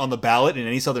was not on the ballot in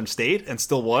any southern state and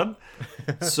still won.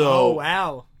 So, oh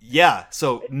wow, yeah.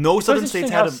 So no southern states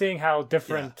had seeing how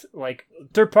different like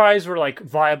third parties were like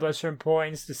viable at certain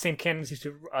points. The same candidates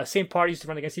same parties used to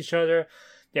run against each other.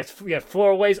 You have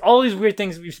four ways. All these weird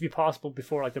things used to be possible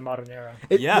before like the modern era.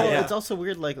 It's also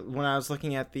weird. Like when I was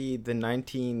looking at the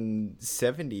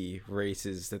 1970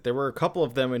 races, that there were a couple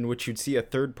of them in which you'd see a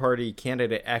third party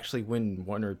candidate actually win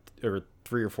one or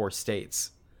three or four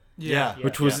states. Yeah.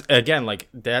 Which was again like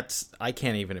I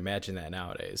can't even imagine that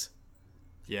nowadays.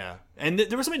 Yeah, and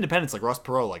there were some independents like Ross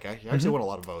Perot. Like he actually won a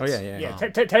lot of votes. Oh yeah.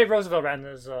 Teddy Roosevelt ran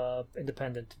as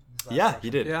independent. Yeah, he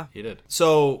did. Yeah, he did.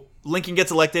 So Lincoln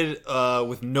gets elected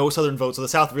with no Southern vote. So the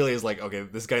South really is like, okay,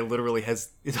 this guy literally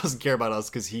doesn't care about us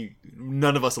because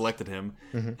none of us elected him,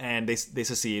 and they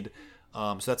secede.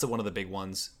 So that's one of the big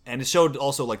ones. And it showed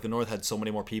also like the North had so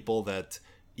many more people that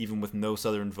even with no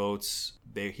Southern votes,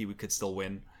 he could still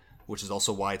win. Which is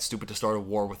also why it's stupid to start a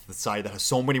war with the side that has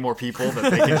so many more people that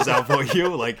they can just outvote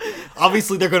you. Like,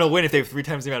 obviously they're going to win if they have 3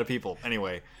 times the amount of people.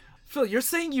 Anyway. Phil, you're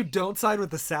saying you don't side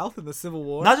with the South in the Civil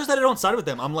War? Not just that I don't side with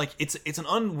them. I'm like, it's kind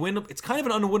of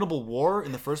an unwinnable war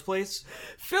in the first place.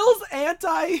 Phil's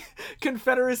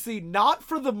anti-Confederacy, not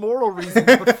for the moral reasons,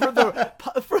 but for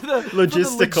the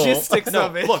logistics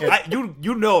of it. Look,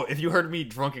 you know, if you heard me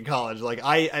drunk in college, like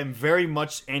I am very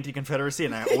much anti-Confederacy,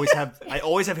 and I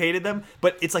always have hated them.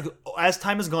 But it's like as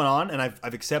time has gone on, and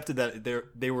I've accepted that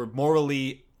they were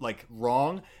morally like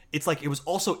wrong. It's like it was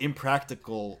also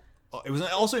impractical it was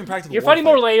also impractical. You're finding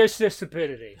more layers to their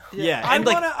stupidity. Yeah, I and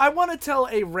want to tell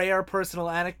a rare personal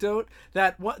anecdote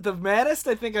that the maddest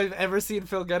I think I've ever seen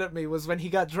Phil get at me was when he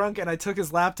got drunk and I took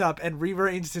his laptop and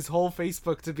rearranged his whole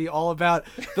Facebook to be all about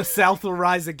the South will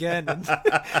rise again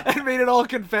and made it all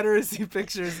Confederacy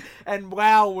pictures. And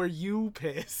wow, were you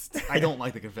pissed? I don't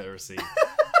like the Confederacy.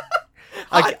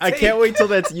 I can't wait till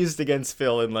that's used against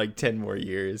Phil in like 10 more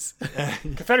years.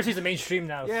 Confederacy's the mainstream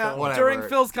now. Yeah, so. during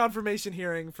Phil's confirmation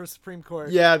hearing for Supreme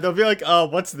Court. Yeah, they'll be like, oh,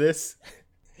 what's this?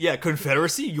 Yeah,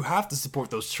 Confederacy. You have to support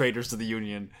those traitors to the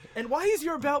Union. And why is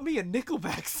your About Me a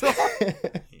Nickelback song?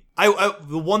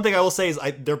 The one thing I will say is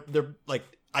they're like,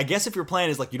 I guess if your plan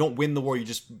is like you don't win the war,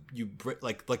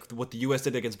 like what the U.S.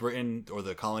 did against Britain or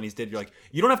the colonies did, you're like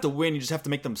you don't have to win, you just have to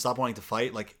make them stop wanting to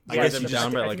fight. Like I guess them you just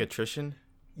down by like attrition.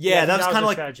 Yeah, that was kind of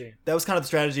like strategy. That was kind of the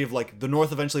strategy of like the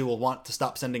North eventually will want to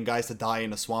stop sending guys to die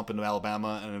in a swamp in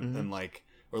Alabama and like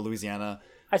or Louisiana.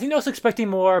 I think they was expecting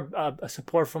more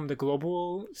support from the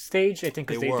global stage. I think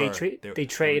because they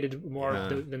traded more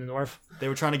than the North. They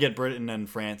were trying to get Britain and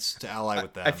France to ally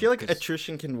with them. I feel like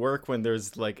attrition can work when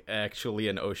there's like actually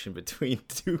an ocean between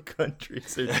two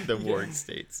countries or the warring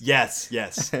states. Yes.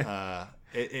 Yeah.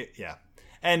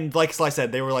 And like Sly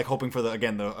said, they were like hoping for the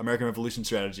American Revolution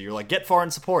strategy. You're like, get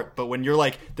foreign support. But when you're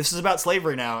like, this is about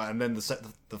slavery now, and then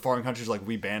the foreign countries are like,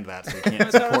 we banned that, so we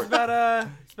can't support.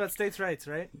 It's about states' rights,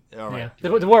 right? All right. Yeah.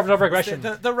 The war of no regression.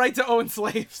 The right to own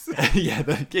slaves.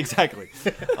 Yeah, exactly.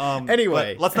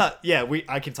 Anyway. let's not. Yeah,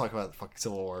 I can talk about the fucking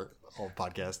Civil War whole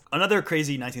podcast. Another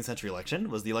crazy 19th century election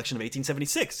was the election of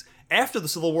 1876. After the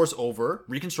Civil War's over,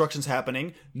 Reconstruction's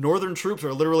happening. Northern troops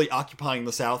are literally occupying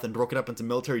the South and broken up into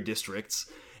military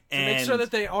districts. To make sure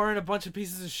that they aren't a bunch of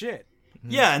pieces of shit.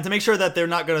 Yeah, and to make sure that they're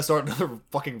not going to start another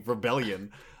fucking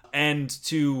rebellion. And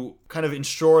to kind of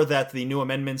ensure that the new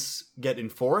amendments get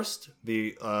enforced,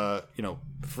 the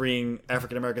freeing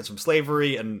African Americans from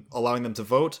slavery and allowing them to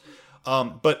vote.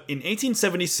 But in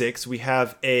 1876, we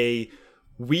have a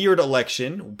weird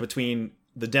election between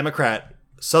the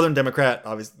Southern Democrat,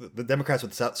 obviously the Democrats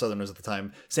with the Southerners at the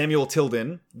time, Samuel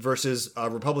Tilden versus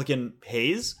Republican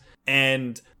Hayes.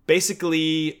 And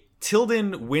basically,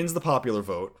 Tilden wins the popular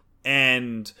vote,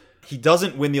 and he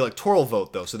doesn't win the electoral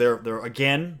vote, though. So they're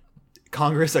again,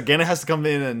 Congress again has to come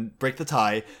in and break the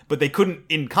tie, but they couldn't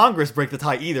in Congress break the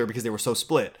tie either because they were so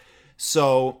split.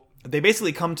 So they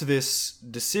basically come to this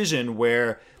decision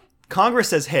where Congress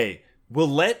says, hey, we'll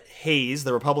let Hayes,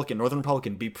 the Northern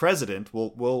Republican, be president.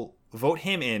 We'll vote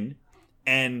him in,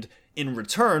 and in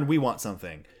return, we want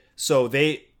something. So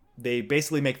they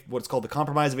basically make what's called the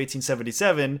Compromise of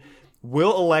 1877.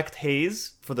 We'll elect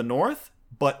Hayes for the North,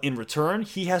 but in return,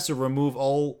 he has to remove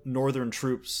all Northern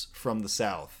troops from the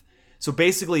South. So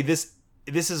basically, this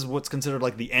is what's considered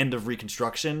like the end of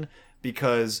Reconstruction,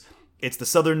 because it's the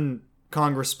Southern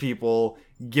Congress people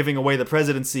giving away the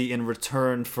presidency in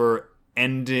return for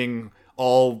ending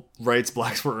all rights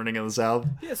blacks were earning in the South.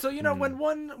 Yeah, so when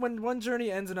one journey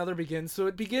ends, another begins. So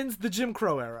it begins the Jim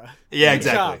Crow era. Yeah,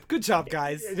 exactly. Good job,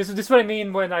 guys. This is what I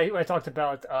mean when I talked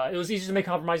about it was easy to make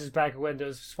compromises back when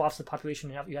there's swaths of the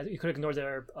population you could ignore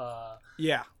their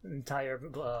entire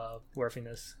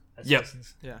worthiness as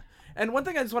citizens. Yeah, and one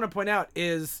thing I just want to point out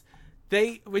is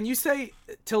when you say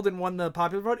Tilden won the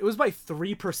popular vote, it was by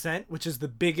 3%, which is the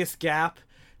biggest gap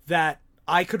that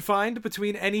I could find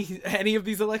between any of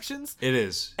these elections. It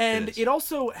is. And it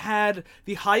also had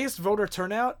the highest voter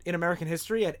turnout in American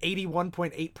history at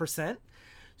 81.8%.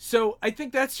 So I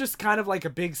think that's just kind of like a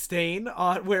big stain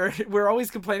on where we're always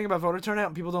complaining about voter turnout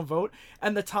and people don't vote.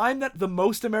 And the time that the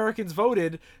most Americans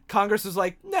voted, Congress was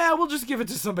like, nah, we'll just give it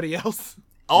to somebody else.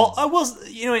 In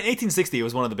 1860 it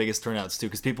was one of the biggest turnouts too,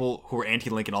 because people who were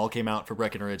anti-Lincoln all came out for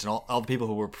Breckinridge, and all the people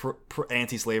who were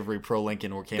anti-slavery,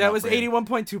 pro-Lincoln came out. That was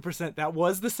 81.2%. That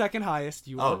was the second highest.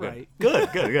 You were right.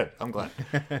 Good. I'm glad.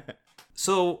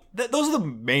 So those are the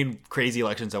main crazy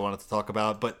elections I wanted to talk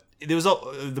about. But there was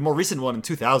the more recent one in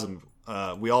 2000.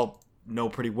 We all know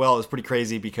pretty well. It was pretty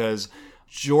crazy because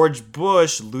George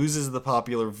Bush loses the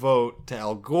popular vote to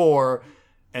Al Gore.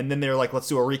 And then they're like, let's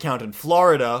do a recount in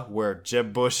Florida, where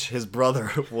Jeb Bush, his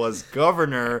brother, was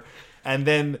governor. And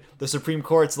then the Supreme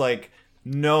Court's like,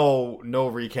 no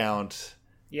recount.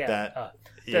 Yeah.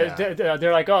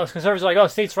 They're like, conservatives are like,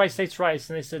 states' rights.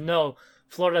 And they said, no,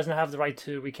 Florida doesn't have the right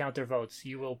to recount their votes.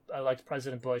 You will elect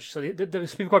President Bush. So the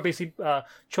Supreme Court basically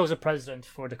chose a president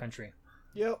for the country.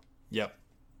 Yep.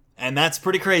 And that's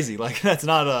pretty crazy. Like, that's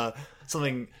not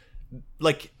something...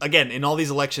 Like, again, in all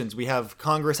these elections, we have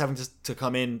Congress having to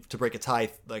come in to break a tie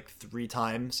like 3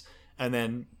 times, and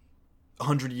then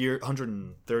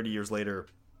 130 years later,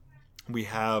 we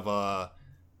have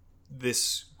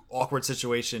this awkward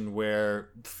situation where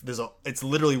it's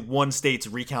literally one state's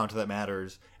recount that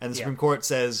matters, and the Supreme Court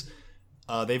says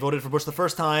they voted for Bush the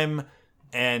first time,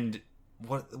 and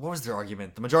what was their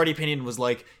argument? The majority opinion was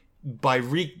like by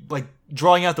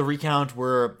drawing out the recount,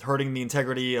 we're hurting the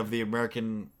integrity of the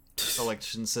American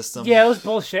election system. Yeah, it was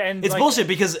bullshit. And it's bullshit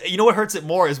because you know what hurts it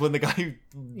more is when the guy who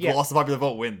lost the popular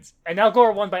vote wins. And Al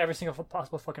Gore won by every single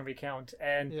possible fucking recount.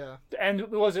 And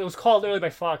it was called early by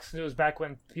Fox News back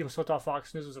when people still thought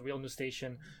Fox News was a real news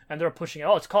station, and they were pushing it.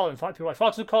 Oh, it's called. And people were like,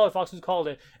 Fox News called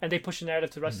it, and they pushed the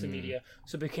narrative to the rest of the media.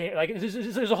 So it became like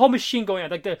there's a whole machine going on.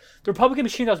 Like the Republican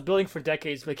machine that was building for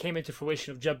decades, but came into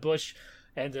fruition of Jeb Bush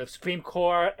and the Supreme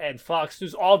Court and Fox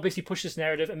News all basically push this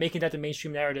narrative and making that the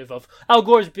mainstream narrative of Al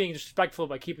Gore's being disrespectful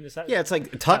by keeping this. Yeah, it's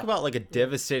like talk about like a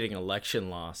devastating election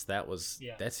loss. That's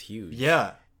huge.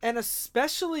 Yeah. And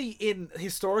especially in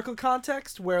historical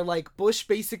context where like Bush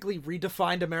basically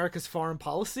redefined America's foreign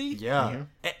policy. Yeah.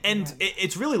 And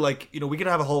it's really like, you know, we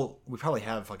probably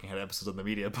have fucking had episodes on the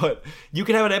media, but you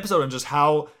could have an episode on just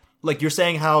how, like you're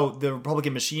saying how the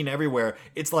Republican machine everywhere,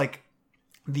 it's like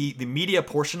the media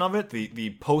portion of it,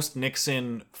 the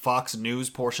post-Nixon Fox News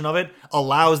portion of it,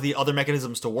 allows the other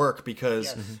mechanisms to work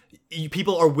because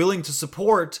people are willing to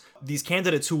support these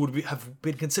candidates who would have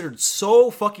been considered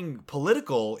so fucking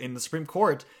political in the Supreme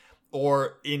Court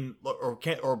or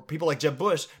people like Jeb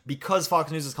Bush because Fox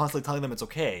News is constantly telling them it's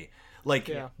okay. Like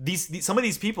these some of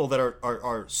these people that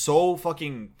are so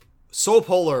fucking so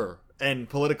polar and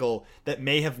political that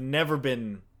may have never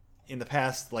been in the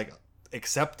past like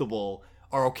acceptable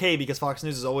are okay because Fox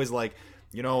News is always like,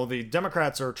 you know, the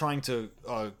Democrats are trying to,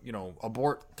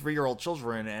 abort 3-year-old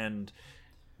children and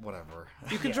whatever.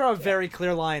 You can draw a very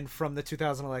clear line from the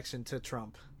 2000 election to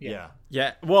Trump. Yeah.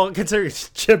 Well, considering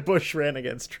Jeb Bush ran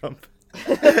against Trump.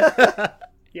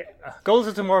 Go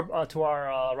listen to more to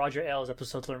our Roger Ailes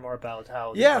episode to learn more about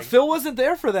how. Phil wasn't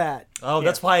there for that. Oh,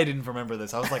 that's why I didn't remember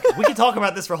this. I was like, we can talk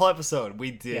about this for a whole episode.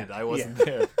 We did. I wasn't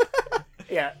there.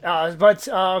 But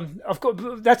of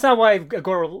course, that's not why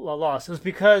Gore lost. It was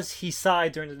because he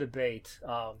sighed during the debate.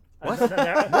 A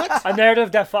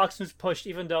narrative that Fox News pushed,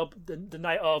 even though the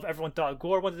night of everyone thought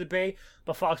Gore won the debate,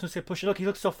 but Fox News said push it. Look, he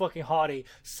looks so fucking haughty,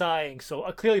 sighing. So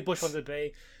clearly Bush won the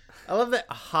debate. I love that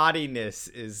haughtiness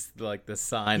is like the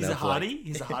sign. He's of a hottie.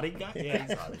 He's a hottie guy. Yeah,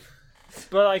 he's a hottie.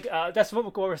 But like that's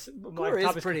what Gore is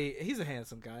pretty. He's a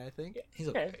handsome guy, I think. He's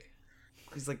okay.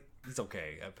 He's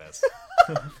okay at best.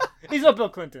 He's not Bill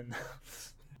Clinton.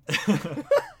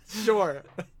 Sure.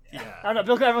 Yeah. I don't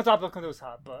know. Everyone thought Bill Clinton was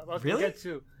hot, but let's really? get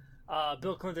to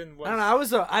Bill Clinton was. I don't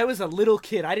know. I was a little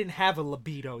kid. I didn't have a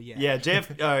libido yet. Yeah,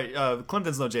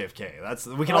 Clinton's no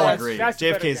JFK. We can all agree.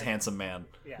 JFK's handsome man.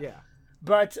 Yeah.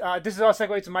 But this is all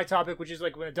segue to my topic, which is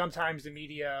like when at dumb times the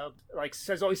media like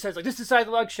always says like this decided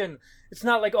the election. It's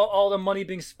not like all the money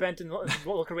being spent in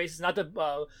local races, not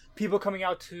the people coming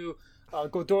out to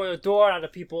go door to door, not the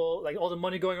people like all the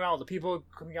money going around, all the people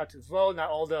coming out to vote, not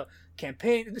all the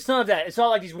campaign. It's none of that. It's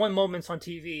all like these one moments on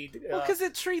TV. Because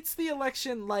it treats the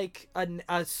election like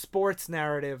a sports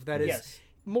narrative that is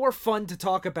more fun to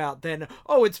talk about than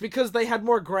it's because they had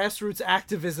more grassroots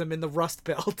activism in the Rust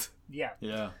Belt.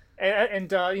 Yeah.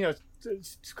 And you know,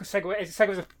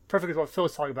 segues perfectly what Phil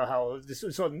was talking about. How this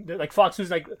so like Fox News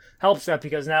like helps that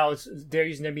because now they're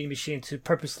using their media machine to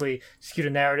purposely skew the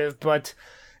narrative. But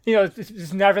you know,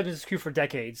 this narrative has been skewed for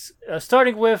decades.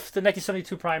 Starting with the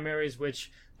 1972 primaries,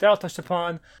 which Darryl touched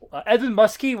upon. Edwin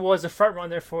Muskie was a front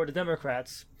runner for the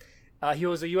Democrats. He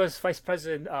was a U.S. Vice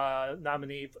President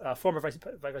nominee, former Vice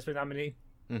President nominee,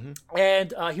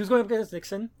 and he was going up against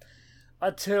Nixon.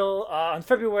 Until on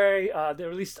February, they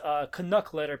released a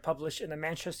Canuck letter published in the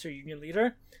Manchester Union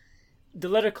Leader. The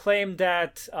letter claimed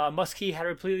that Muskie had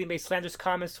repeatedly made slanderous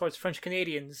comments towards French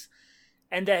Canadians,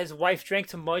 and that his wife drank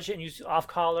too much and used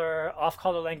off-color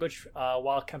language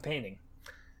while campaigning.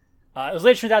 It was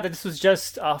later turned out that this was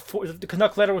just the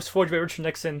Canuck letter was forged by Richard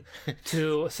Nixon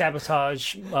to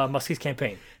sabotage Muskie's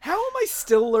campaign. How am I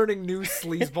still learning new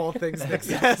sleazeball things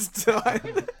Nixon has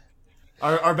done?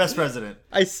 Our best president.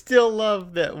 I still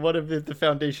love that one of the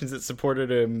foundations that supported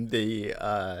him,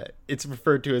 it's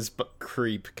referred to as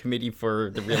CREEP, Committee for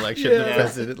the Re-election of the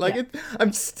President.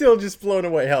 I'm still just blown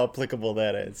away how applicable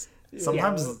that is.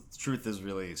 Sometimes truth is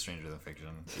really stranger than fiction.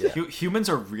 Yeah. Humans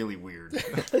are really weird.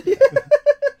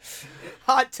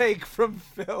 Hot take from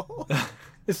Phil.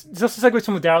 It's just a segue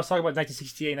from what Darryl was talking about.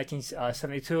 1968 and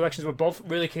 1972 elections were both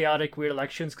really chaotic, weird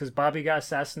elections because Bobby got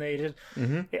assassinated.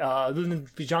 Lyndon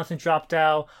B. Johnson dropped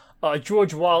out.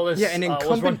 George Wallace. Yeah, an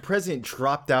incumbent president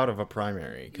dropped out of a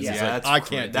primary. Yeah, he's like, I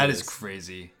can't. That is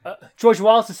crazy. George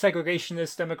Wallace, a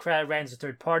segregationist Democrat, ran as a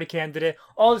third-party candidate.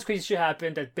 All this crazy shit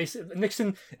happened. That basically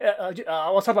Nixon.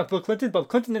 I'll talk about Bill Clinton, but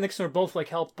Clinton and Nixon were both like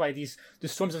helped by the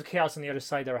storms of chaos on the other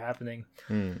side that were happening.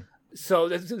 So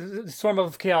the storm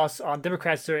of chaos on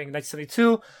Democrats during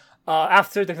 1972.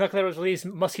 After the letter was released,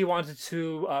 Muskie wanted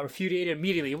to repudiate it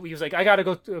immediately. He was like, "I gotta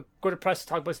go to press to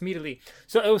talk about this immediately."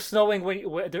 So it was snowing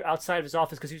when they're outside of his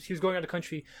office because he was going around the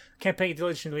country campaigning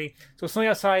diligently. So it was snowing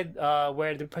outside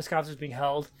where the press conference was being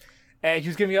held, and he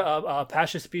was giving a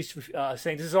passionate speech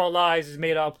saying, "This is all lies. This is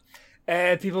made up."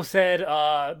 And people said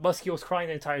Muskie was crying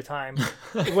the entire time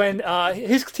when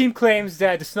his team claims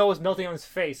that the snow was melting on his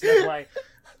face. That's why.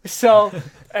 So,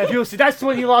 and people say that's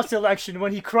when he lost the election,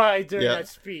 when he cried during that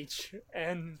speech.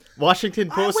 And Washington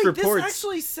Post reports. This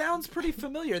actually sounds pretty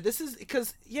familiar. This is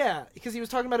because he was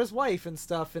talking about his wife and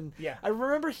stuff. And I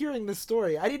remember hearing this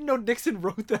story. I didn't know Nixon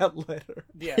wrote that letter.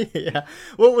 Yeah.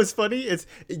 What was funny is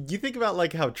you think about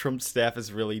like how Trump's staff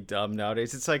is really dumb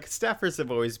nowadays. It's like staffers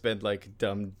have always been like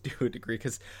dumb to a degree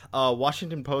because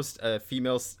Washington Post,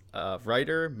 female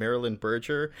writer Marilyn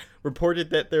Berger reported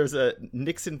that there's a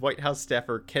Nixon White House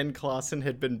staffer Ken Clausen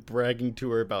had been bragging to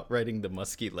her about writing the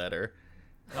Muskie letter.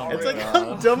 It's like,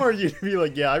 how dumb are you to be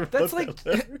like, I wrote That's that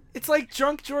letter. It's like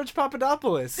drunk George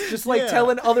Papadopoulos, just like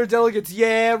telling other delegates,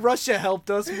 Russia helped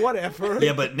us, whatever.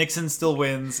 Yeah, but Nixon still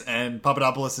wins, and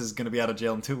Papadopoulos is going to be out of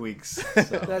jail in 2 weeks.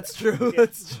 So. That's true.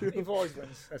 That's true. He always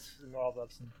wins. That's all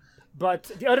of them. But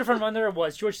the other frontrunner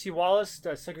was George C. Wallace,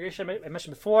 the segregation I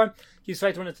mentioned before. He's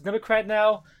trying to run as a Democrat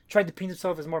now, trying to paint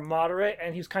himself as more moderate,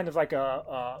 and he was kind of like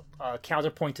a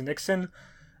counterpoint to Nixon.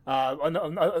 A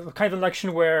kind of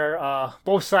election where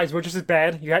both sides were just as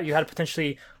bad. You had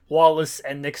potentially Wallace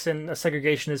and Nixon, a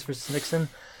segregationist versus Nixon.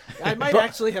 I might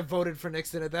actually have voted for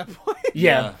Nixon at that point.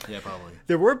 Yeah, probably.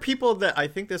 There were people that I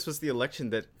think this was the election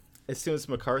that as soon as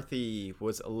McCarthy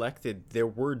was elected, there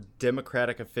were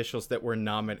Democratic officials that were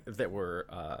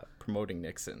promoting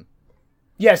Nixon.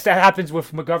 Yes, that happens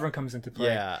with McGovern comes into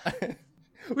play. Yeah.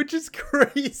 Which is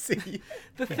crazy.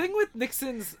 The thing with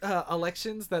Nixon's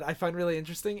elections that I find really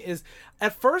interesting is,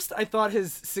 at first I thought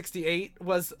his 68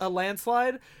 was a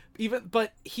landslide,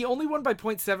 but he only won by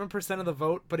 0.7% of the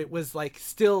vote, but it was like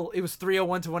it was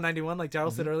 301 to 191, like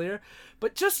Darryl said earlier.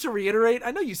 But just to reiterate, I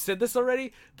know you said this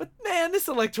already, but man, this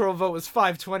electoral vote was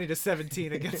 520 to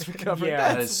 17 against McGovern.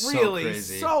 That's really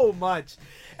crazy. So much.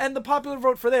 And the popular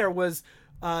vote for there was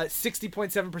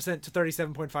 60.7% to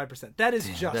 37.5%. That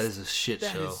is that is a shit show.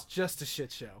 That is just a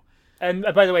shit show. And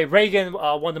by the way, Reagan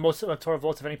won the most electoral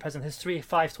votes of any president in history,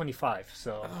 525.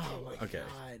 So. Oh my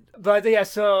god. But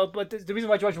the reason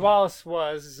why George Wallace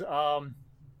was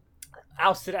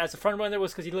ousted as a frontrunner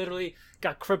was because he literally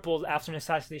got crippled after an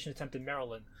assassination attempt in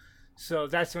Maryland. So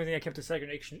that's the only thing that kept the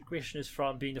segregationists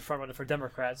from being the frontrunner for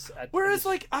Democrats. Whereas,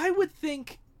 I would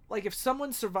think, if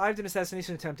someone survived an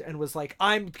assassination attempt and was like,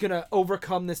 I'm gonna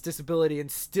overcome this disability and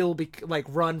still be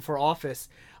run for office,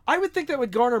 I would think that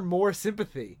would garner more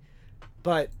sympathy.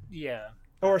 But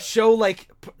or show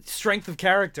strength of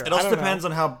character. It also depends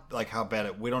on how bad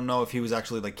it. We don't know if he was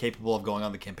actually capable of going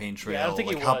on the campaign trail. Yeah, I don't think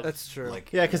he was. That's true.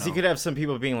 Because you could have some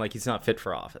people being he's not fit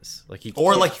for office.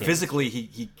 Physically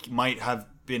he might have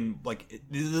been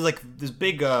there's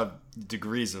big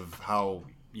degrees of how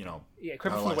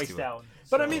crippled from the waist down.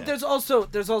 But I mean, there's also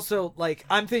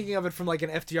I'm thinking of it from an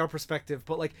FDR perspective,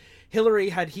 but Hillary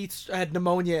had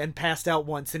pneumonia and passed out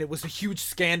once, and it was a huge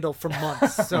scandal for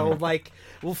months. So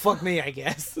well, fuck me, I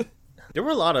guess. There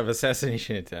were a lot of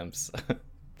assassination attempts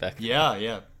back then.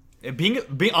 Yeah.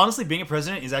 Honestly, being a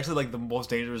president is actually the most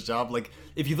dangerous job.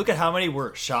 If you look at how many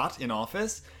were shot in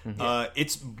office,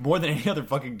 it's more than any other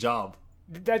fucking job.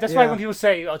 That's why when people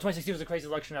say 2016 was the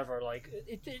craziest election ever,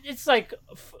 it's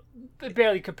it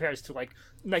barely compares to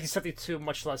 1972,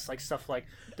 much less stuff like.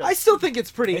 I still think it's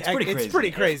pretty crazy. It's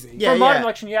pretty crazy. For a modern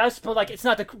election, yes, but it's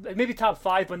not maybe top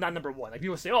 5, but not number 1.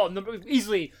 People say,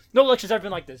 easily no election's ever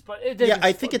been like this, but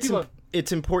I think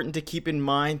it's important to keep in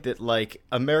mind that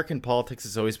American politics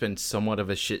has always been somewhat of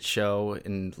a shit show,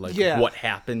 and what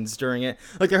happens during it.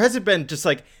 There hasn't been just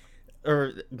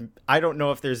or I don't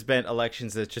know if there's been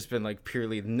elections that's just been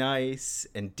purely nice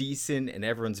and decent and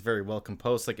everyone's very well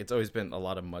composed. It's always been a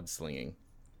lot of mudslinging.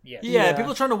 Yeah,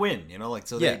 people are trying to win,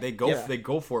 so they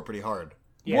go for it pretty hard.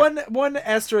 Yeah. One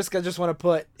asterisk I just want to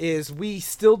put is we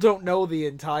still don't know the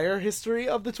entire history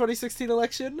of the 2016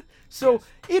 election. So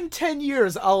in 10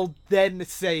 years, I'll then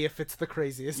say if it's the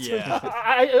craziest. or Yeah. not.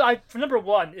 I for number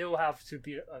one, it will have to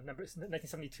be number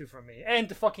 1972 for me, and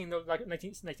the fucking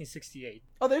 1968.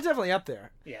 Oh, they're definitely up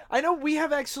there. Yeah. I know we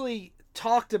have actually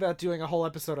talked about doing a whole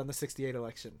episode on the 68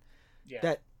 election. Yeah.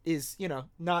 That is,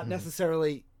 not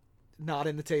necessarily not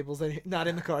in the tables, not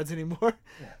in the cards anymore.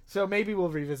 So maybe we'll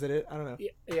revisit it. I don't know.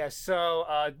 Yeah, so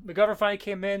McGovern finally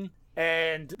came in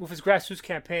and with his grassroots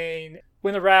campaign,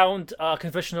 went around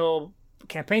conventional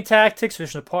campaign tactics,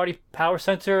 traditional party power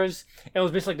centers, and it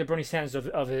was basically like the Bernie Sanders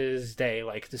of his day,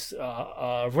 like this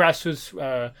grassroots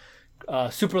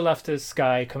super leftist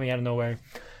guy coming out of nowhere.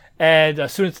 And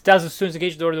thousands of students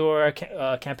engaged door-to-door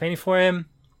campaigning for him.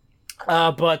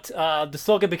 But the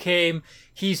slogan became,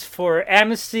 he's for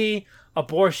amnesty,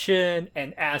 abortion,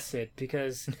 and acid,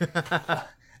 because that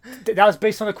was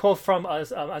based on a quote from an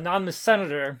anonymous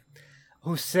senator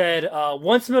who said,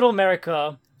 once middle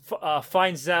America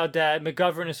finds out that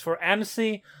McGovern is for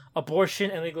amnesty,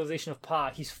 abortion, and legalization of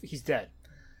pot, he's dead.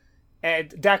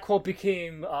 And that quote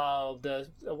became the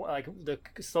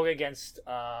slogan against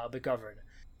McGovern.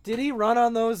 Did he run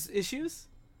on those issues?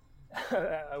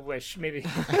 I wish, maybe.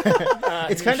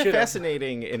 It's kind of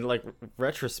fascinating in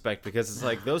retrospect, because it's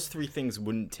like those three things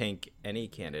wouldn't tank any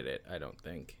candidate, I don't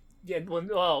think. Yeah, well,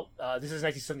 this is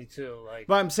 1972.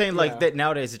 But I'm saying that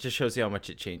nowadays it just shows you how much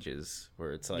it changes.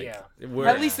 Where it's like,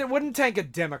 at least it wouldn't tank a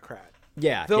Democrat.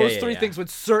 Yeah, those three things would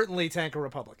certainly tank a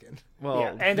Republican.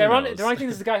 Well, and the ironic thing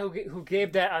is the guy who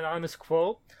gave that anonymous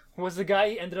quote was the guy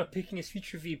he ended up picking as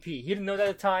future VP. He didn't know that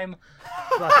at the time,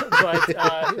 but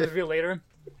it was real later.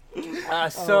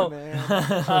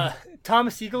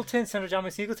 Thomas Eagleton, Senator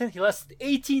Thomas Eagleton, he lasted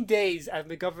 18 days as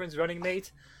McGovern's running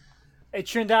mate. It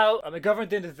turned out McGovern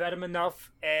didn't vet him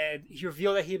enough, and he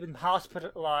revealed that he had been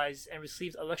hospitalized and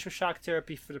received electroshock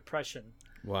therapy for depression.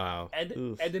 Wow.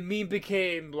 And the meme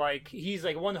became like, he's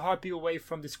like one heartbeat away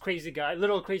from this crazy guy,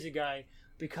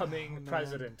 becoming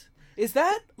president. Is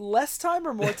that less time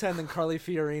or more time than Carly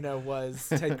Fiorina was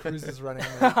Ted Cruz's running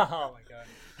mate? Oh my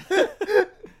god.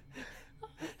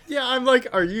 Yeah, I'm like,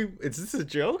 is this a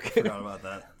joke? Forgot about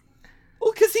that.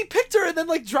 Well, because he picked her and then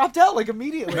dropped out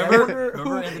immediately.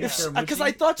 Remember Anthony Because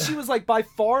I thought she was by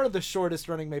far the shortest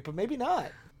running mate, but maybe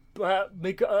not. But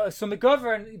so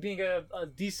McGovern, being a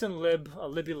decent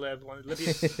libby lib, one of the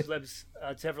libbiest libs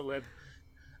to ever lib,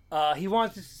 he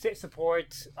wanted to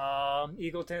support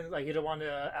Eagleton. He didn't want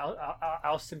to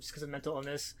oust him just because of mental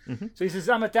illness. Mm-hmm. So he says,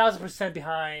 I'm 1,000%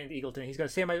 behind Eagleton. He's going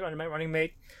to stay my running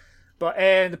mate.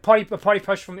 And the party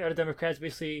pressure from the other Democrats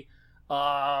basically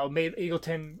made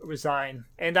Eagleton resign.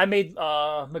 And that made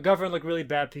McGovern look really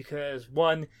bad because,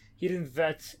 one, he didn't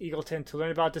vet Eagleton to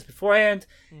learn about this beforehand,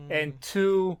 and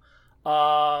two,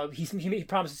 he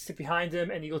promised to stick behind him,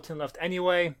 and Eagleton left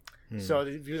anyway. So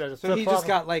they viewed it as a flip-flop. So he just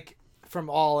got from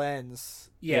all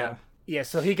ends. Yeah.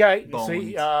 So he got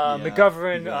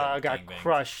McGovern got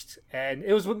crushed, and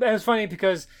it was funny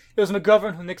because it was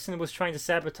McGovern who Nixon was trying to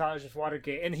sabotage with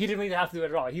Watergate, and he didn't even have to do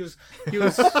it at all. He was fucking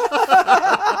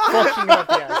up.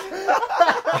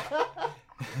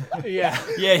 Yeah.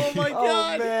 Oh my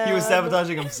god. Man. He was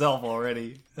sabotaging himself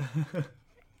already.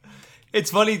 It's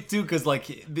funny too, because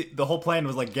the whole plan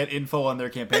was get info on their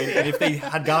campaign, and if they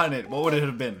had gotten it, what would it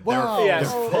have been? Wow. Yeah.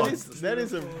 That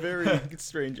is a very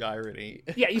strange irony.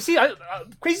 Yeah, you see,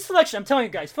 crazy selection. I'm telling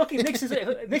you guys, fucking Nixon's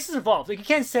involved. You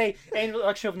can't say any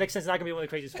election of Nixon's not gonna be one of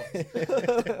the craziest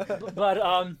ones. But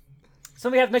so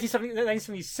we have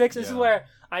 1976. This is where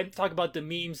I talk about the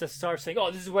memes that start saying,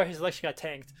 "Oh, this is where his election got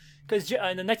tanked," because in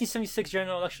the 1976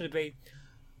 general election debate.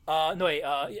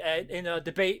 In a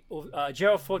debate,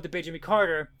 Gerald Ford debated Jimmy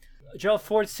Carter. Gerald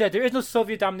Ford said, there is no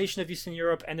Soviet domination of Eastern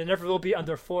Europe, and there never will be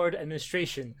under Ford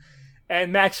administration.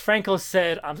 And Max Frankel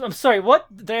said, I'm sorry, what?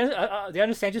 They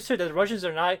understand, just sir, that the Russians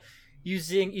are not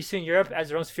using Eastern Europe as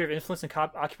their own sphere of influence and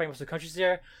occupying most of the countries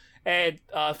there. And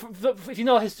if you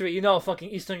know history,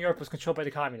 fucking Eastern Europe was controlled by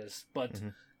the communists. But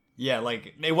yeah,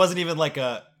 it wasn't even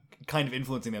a kind of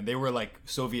influencing them. They were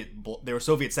Soviet. They were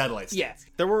Soviet satellites. yeah.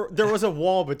 There was a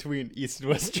wall between East and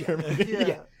West Germany.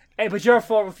 Yeah. But Gerald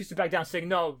Ford refused to back down, saying,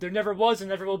 no, there never was and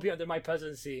never will be under my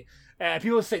presidency. And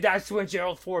people say that's when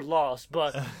Gerald Ford lost.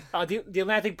 But the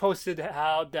Atlantic posted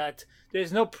how that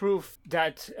there's no proof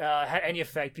that had any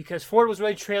effect because Ford was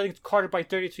really trailing Carter by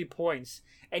 33 points.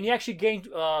 And he actually gained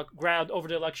ground over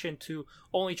the election to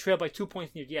only trail by 2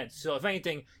 points near the end. So if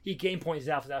anything, he gained points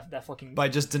after that fucking... By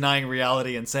just denying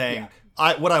reality and saying,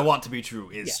 what I want to be true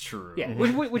is true. Yeah,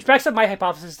 which backs up my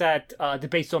hypothesis that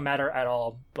debates don't matter at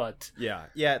all, but... Yeah,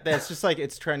 that's just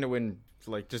it's trying to win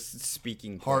like just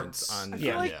speaking Hearts. points on I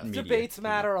feel like media. debates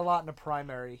matter a lot in a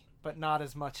primary, but not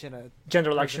as much in a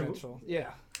General election. presidential.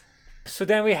 Yeah. So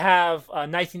then we have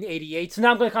 1988. So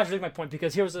now I'm going to contradict my point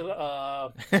because here was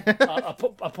a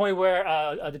point where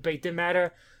a debate did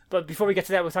matter. But before we get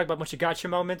to that, we'll talk about a bunch of gotcha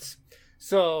moments.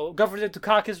 So Governor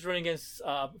Dukakis running against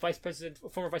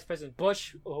former Vice President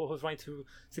Bush, who was trying to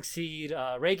succeed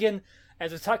Reagan.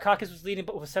 And Dukakis was leading,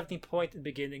 but with a 17-point in the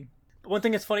beginning. One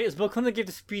thing that's funny is Bill Clinton gave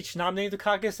the speech nominating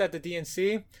Dukakis at the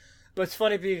DNC. But it's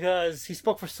funny because he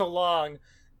spoke for so long,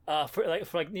 for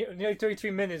nearly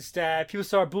 33 minutes, that people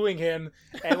started booing him.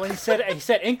 And when he said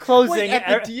in closing, Wait,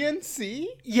 at the DNC?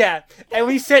 yeah, and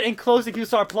when he said in closing, people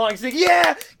started applauding. He's like,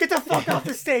 "Yeah, get the fuck off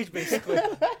the stage," basically.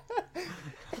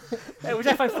 Which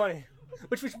I find funny.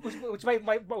 Which most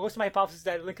of my hypothesis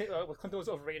that Clinton was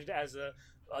overrated as a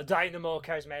dynamo,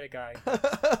 charismatic guy.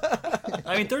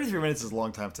 I mean, 33 minutes is a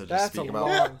long time to just That's speak a about.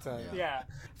 long time. Yeah.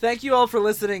 Thank you all for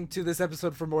listening to this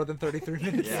episode for more than 33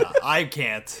 minutes. Yeah, I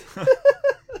can't.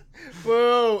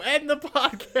 Boo! End the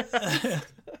podcast.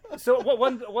 So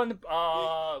one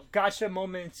gotcha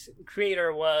moment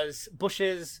creator was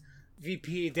Bush's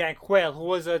VP Dan Quayle, who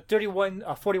was a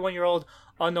 41-year-old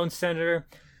unknown senator.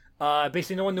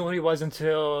 Basically, no one knew who he was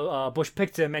until Bush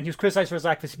picked him, and he was criticized for his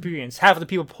lack of experience. Half of the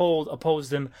people polled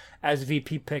opposed him as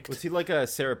VP picked. Was he like a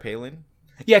Sarah Palin?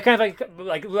 Yeah, kind of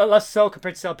like less so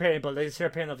compared to Sarah Palin, but like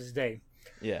Sarah Palin of his day.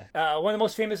 Yeah. One of the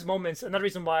most famous moments, another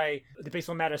reason why debates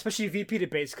don't matter, especially VP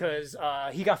debates, because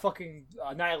he got fucking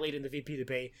annihilated in the VP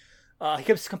debate. He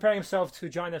kept comparing himself to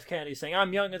John F. Kennedy, saying,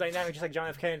 "I'm young and dynamic just like John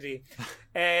F. Kennedy."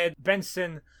 And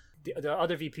Benson, the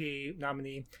other VP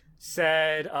nominee,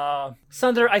 said,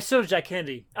 "Senator, I served Jack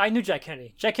Kennedy. I knew Jack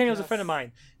Kennedy. Jack Kennedy was a friend of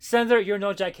mine. Senator, you're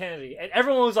no Jack Kennedy." And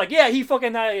everyone was like, "Yeah, he fucking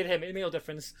annihilated him. It made no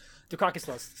difference." Dukakis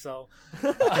lost. So,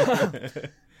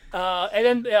 and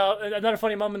then another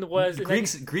funny moment was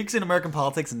Greeks in American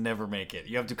politics never make it.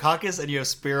 You have Dukakis and you have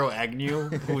Spiro Agnew,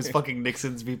 who was fucking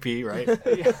Nixon's VP, right?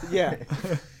 Yeah.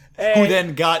 Who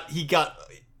then got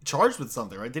charged with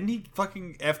something, right? Didn't he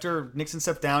fucking, after Nixon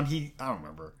stepped down, I don't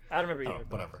remember. I don't remember either.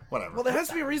 Whatever. Well, there has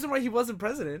to be a reason why he wasn't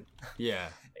president. Yeah.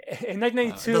 In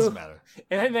 1992, it doesn't matter.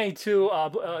 In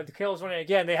 1992, the Kale was running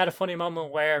again. They had a funny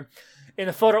moment where, in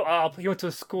a photo op, he went to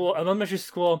an elementary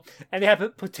school, and they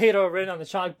had potato written on the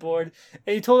chalkboard,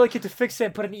 and he told the kid to fix it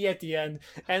and put an E at the end.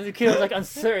 And the kid was like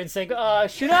uncertain, saying,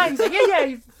 "Should I?" He's like, "Yeah,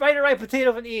 you write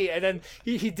potato with an E." And then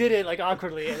he did it like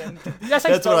awkwardly, and then that's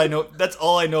what I know. That's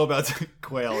all I know about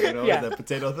Quayle. You know, Yeah. the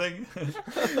potato thing.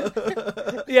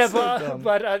 Yeah,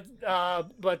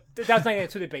 but that's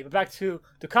 1992 debate. But back to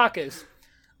Dukakis.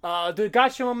 The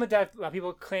gotcha moment that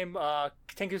people claim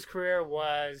tanked his career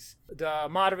was the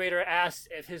moderator asked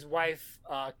if his wife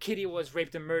Kitty was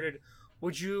raped and murdered,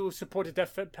 would you support the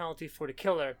death penalty for the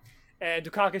killer? And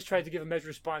Dukakis tried to give a measured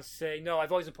response, saying, "No,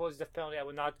 I've always opposed the death penalty. I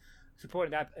would not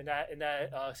support in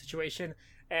that situation."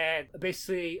 And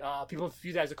basically, people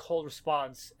viewed that as a cold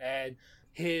response, and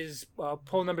his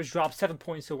poll numbers dropped 7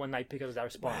 points in one night because of that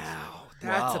response.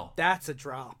 Wow, that's a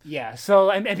drop. Yeah, so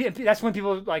and that's when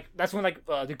people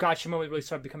the gotcha moment really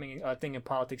started becoming a thing in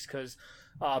politics, because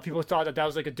people thought that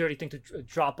was like a dirty thing to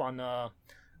drop on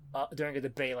during a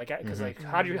debate, like because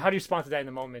how do you respond to that in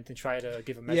the moment and try to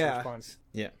give a measured response?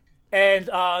 Yeah. And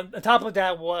on top of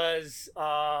that was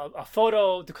a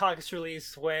photo Dukakis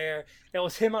released where it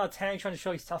was him on a tank trying to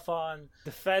show he's tough on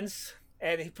defense.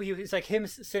 And it's like him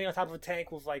sitting on top of a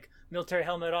tank with like military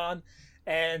helmet on,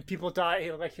 and people thought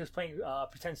he looked like he was playing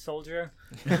pretend soldier.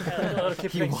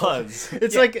 He was.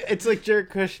 It's like Jared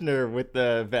Kushner with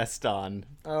the vest on.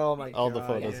 Oh my god! All the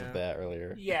photos of that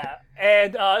earlier. Yeah,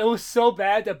 and it was so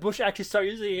bad that Bush actually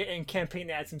started using it in campaign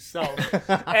ads himself.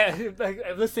 And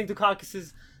listening to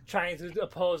Dukakis trying to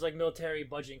oppose like military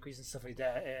budget increase and stuff like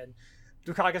that, and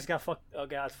Dukakis got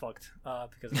fucked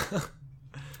because of that.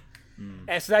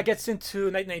 And so that gets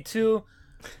into 1992.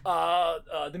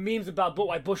 The memes about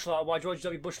why George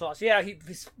W. Bush lost. Yeah,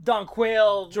 he's Don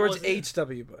Quayle. George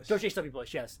H.W. Bush. George H.W.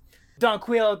 Bush, yes. Don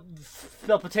Quayle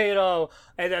fell potato.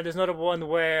 And then there's another one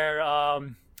where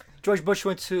George Bush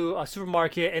went to a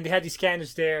supermarket and they had these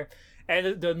scanners there.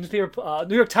 And the newspaper,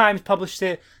 New York Times published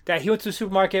it that he went to the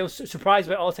supermarket, was surprised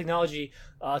by all the technology,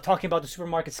 talking about the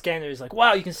supermarket scanners. Like,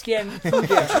 wow, you can scan food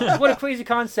there. What a crazy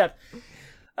concept.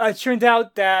 It turned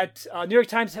out that New York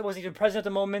Times wasn't even president at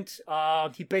the moment.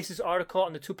 He based his article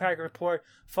on the 2-paragraph report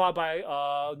filed by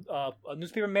a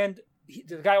newspaper man.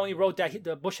 The guy only wrote that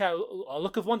the Bush had a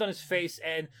look of wonder on his face,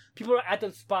 and people at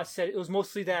the spot said it was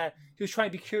mostly that he was trying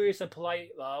to be curious and polite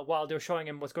while they were showing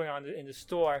him what's going on in the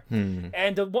store.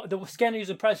 And the scanner he was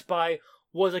impressed by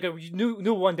was like a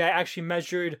new one that actually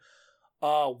measured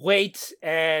weight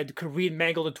and could read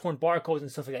mangled and torn barcodes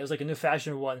and stuff like that. It was like a new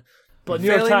fashion one. But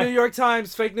New York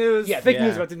Times, fake news. Yeah, fake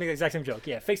news. About to make the exact same joke.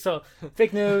 Yeah, fake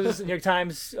news. New York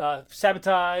Times,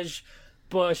 sabotage,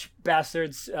 Bush,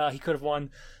 bastards. He could have won,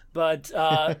 but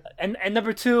and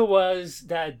number 2 was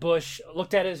that Bush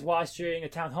looked at his watch during a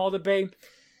town hall debate,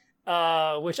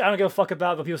 which I don't give a fuck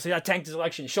about. But people say that tanked his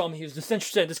election. Show him he was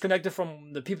disinterested, disconnected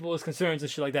from the people's concerns and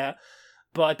shit like that.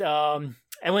 But and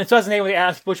when in 2008, when they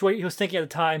asked Bush what he was thinking at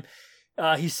the time.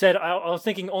 He said, I was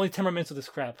thinking only 10 more minutes of this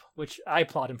crap, which I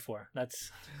applaud him for. That's...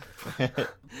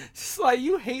 Sly,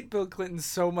 you hate Bill Clinton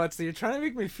so much that you're trying to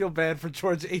make me feel bad for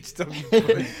George H.W.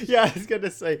 Bush. Yeah, I was going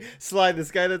to say, Sly, this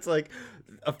guy that's like,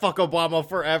 fuck Obama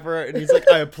forever, and he's like,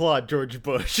 I applaud George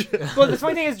Bush. Well, the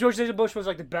funny thing is, George H.W. Bush was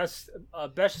like the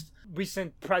best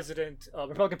recent president,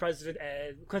 Republican president,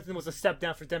 and Clinton was a step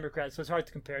down for Democrats, so it's hard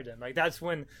to compare them. Like, that's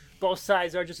when both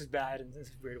sides are just as bad in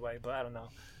this weird way, but I don't know.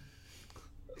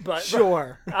 But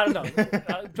sure, I don't know.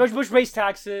 George Bush raised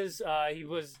taxes. He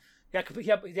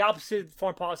had the opposite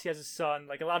foreign policy as his son.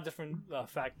 Like a lot of different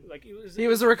factors. Like he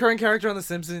was a recurring character on The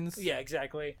Simpsons. Yeah,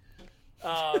 exactly.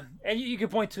 And you can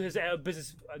point to his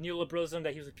business neoliberalism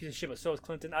that he was a piece of shit, but so was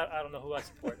Clinton. I don't know who I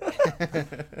support.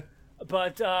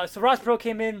 But so Ross Perot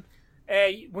came in.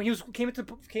 When he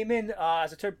came in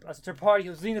as a third party, he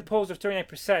was leading the polls of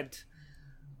 39%,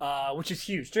 which is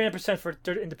huge. 39% for a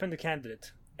third independent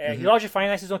candidate. He largely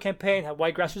financed his own campaign, had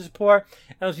white grassroots support,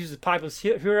 and was used as a populist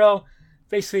hero,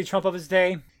 basically Trump of his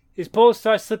day. His polls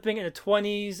started slipping in the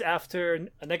 20s after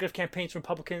negative campaigns from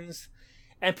Republicans,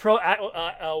 and Perot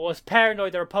was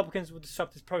paranoid that Republicans would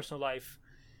disrupt his personal life.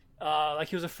 Like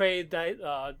he was afraid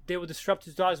that they would disrupt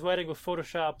his daughter's wedding with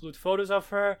Photoshop lewd photos of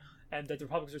her, and that the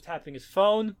Republicans were tapping his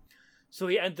phone. So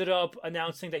he ended up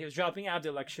announcing that he was dropping out of the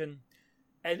election,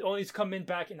 and only to come in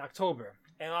back in October.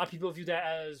 And a lot of people view that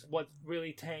as what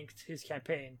really tanked his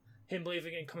campaign, him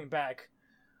believing in coming back,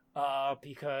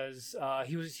 because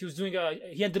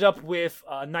he ended up with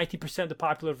 90% of the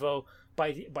popular vote by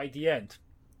the end,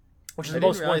 which is I the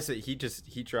most. Didn't realize that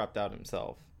he dropped out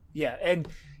himself. Yeah, and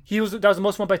that was the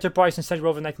most won by third party since Teddy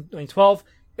Roosevelt in 1912.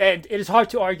 And it is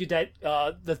hard to argue that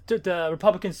the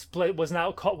Republican split was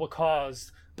not what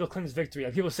caused Bill Clinton's victory.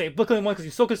 Like people say Bill Clinton won because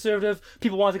he's so conservative.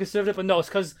 People wanted conservative, but no, it's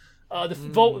because.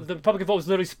 The Republican vote was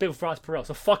literally split with Ross Perot.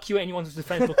 So fuck you, anyone who's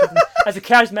defending Bill Clinton as a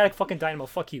charismatic fucking dynamo.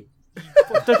 Fuck you.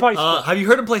 Third party. Have you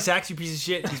heard him play sax? You piece of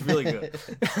shit. He's really good.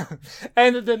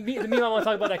 And the meme I want to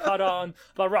talk about that caught on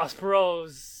about Ross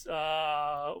Perot's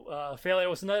failure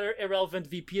was another irrelevant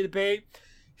VP debate.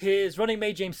 His running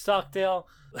mate James Stockdale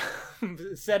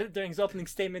said it during his opening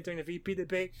statement during the VP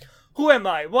debate. Who am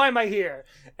I? Why am I here?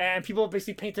 And people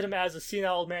basically painted him as a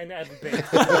senile old man at the debate.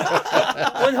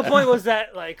 When the point was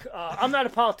that, like, I'm not a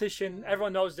politician.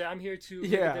 Everyone knows that. I'm here to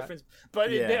make a difference.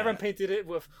 But everyone painted it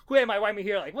with, who am I? Why am I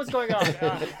here? Like, what's going on?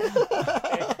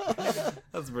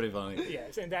 That's pretty funny.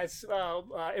 Yes, and that's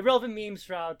irrelevant memes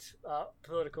throughout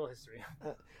political history.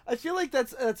 I feel like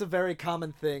that's a very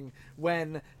common thing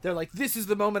when they're like, this is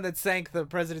the moment that sank the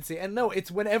presidency. And no,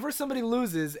 it's whenever somebody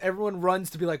loses, everyone runs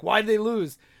to be like, why did they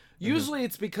lose? Usually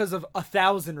it's because of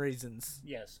 1,000 reasons.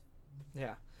 Yes.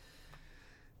 Yeah.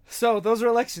 So those are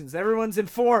elections. Everyone's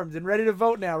informed and ready to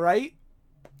vote now, right?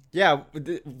 Yeah,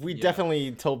 we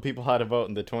definitely told people how to vote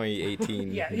in the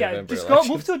 2018 November just election.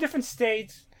 go move to a different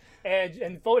state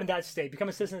and vote in that state. Become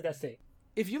a citizen of that state.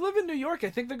 If you live in New York, I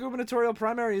think the gubernatorial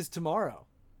primary is tomorrow.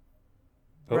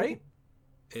 Right?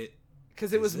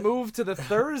 Because it was moved to the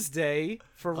Thursday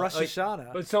for Rosh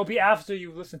Hashanah. But so it'll be after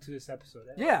you listen to this episode.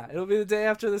 Yeah, it'll be the day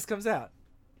after this comes out.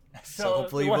 So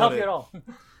hopefully it won't help you at all.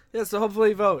 Yeah, so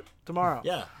hopefully vote tomorrow.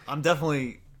 Yeah, I'm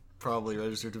definitely probably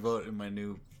registered to vote in my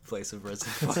new place of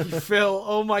residence. Phil,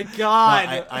 oh my God.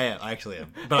 No, I am. I actually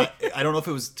am. But I don't know if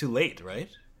it was too late, right?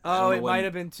 Oh, it might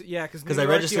have been. Yeah, because I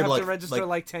registered you have to register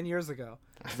like 10 years ago.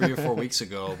 3 or 4 weeks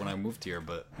ago when I moved here,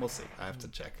 but we'll see. I have to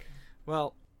check.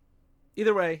 Well,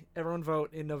 either way, everyone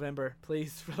vote in November.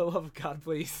 Please, for the love of God,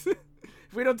 please.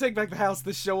 If we don't take back the house,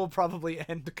 the show will probably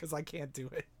end because I can't do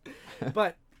it.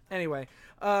 But anyway,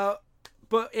 but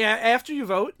yeah, after you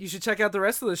vote, you should check out the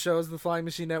rest of the shows, the Flying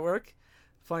Machine Network,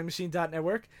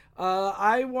 flyingmachine.network.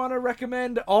 I want to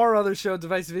recommend our other show,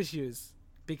 Divisive Issues,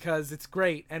 because it's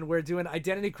great, and we're doing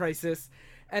Identity Crisis,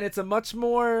 and it's a much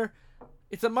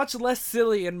less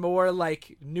silly and more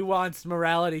like nuanced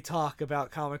morality talk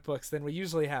about comic books than we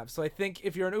usually have. So I think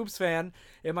if you're an Oops fan,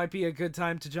 it might be a good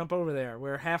time to jump over there.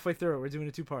 We're halfway through it. We're doing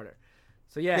a 2-parter.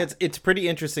 So yeah. It's pretty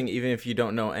interesting. Even if you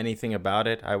don't know anything about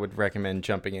it, I would recommend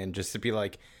jumping in just to be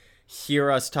like, hear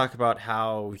us talk about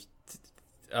how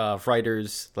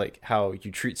writers, like how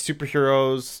you treat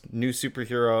superheroes, new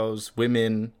superheroes,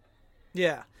 women,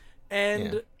 Yeah.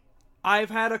 And I've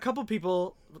had a couple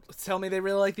people tell me they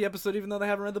really like the episode even though they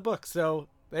haven't read the book. So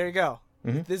there you go.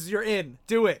 This is your in.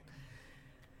 Do it.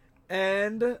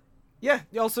 And yeah,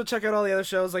 you also check out all the other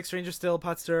shows like Stranger Still,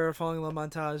 Pot Stir, Falling in Love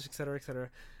Montage, etc., etc.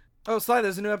 Oh, Sly,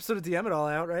 there's a new episode of DM It All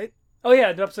out, right? Oh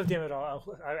yeah, the episode of DM It All.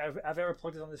 I've ever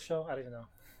plugged it on this show? I don't even know.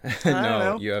 I don't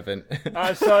know. You haven't.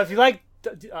 So if you like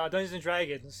Dungeons and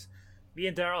Dragons, me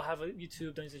and Darryl have a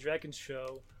YouTube Dungeons and Dragons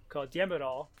show called DM It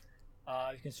All.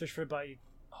 You can search for it by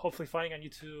hopefully finding on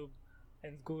YouTube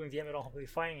and Googling DM It All, hopefully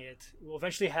finding it. We'll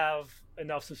eventually have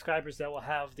enough subscribers that will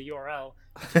have the URL,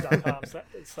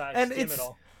 youtube.com/DM And It it's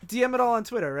All. DM It All on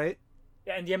Twitter, right?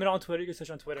 Yeah, and DM It All on Twitter. You can search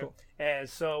on Twitter. Cool. And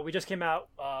so we just came out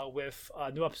with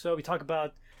a new episode. We talk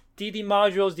about D&D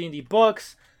modules, D&D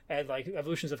books, and like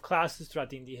evolutions of classes throughout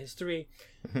D&D history.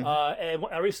 And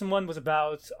a recent one was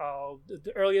about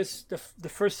the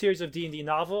first series of D&D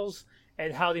novels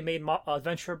and how they made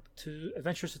adventures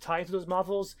to tie into those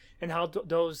novels, and how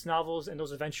those novels and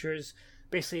those adventures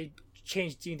basically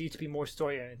changed D&D to be more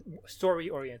story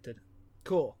oriented.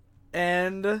 Cool.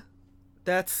 And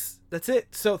that's it.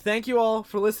 So thank you all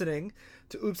for listening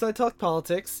to Oops, I Talk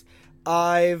Politics.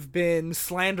 I've been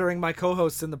slandering my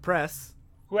co-hosts in the press.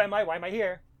 Who am I? Why am I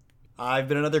here? I've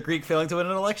been another Greek failing to win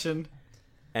an election.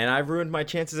 And I've ruined my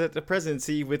chances at the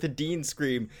presidency with a Dean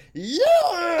scream.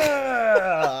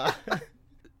 Yeah!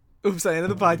 Oops, I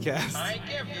ended the podcast. I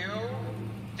give you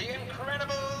the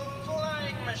incredible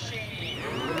flying machine.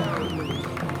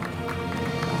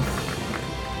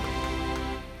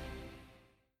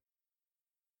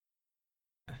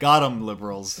 Got 'em,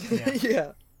 liberals.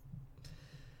 Yeah.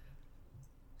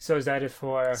 So is that it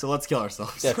for? So let's kill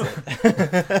ourselves. That's it.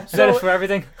 Is that it for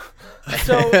everything?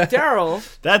 So Darryl,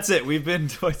 That's it. We've been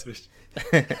twice.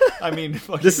 I mean,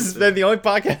 This has been the only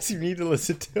podcast you need to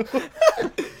listen to.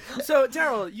 so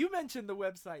Darryl, you mentioned the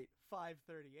website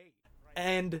 538,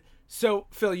 and so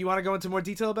Phil, you want to go into more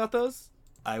detail about those?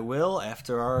 I will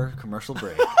after our commercial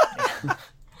break.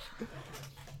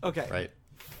 Okay. Right.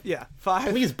 Yeah.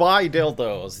 5. Please buy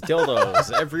dildos.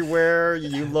 Dildos. Everywhere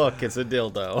you look, it's a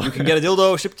dildo. You can get a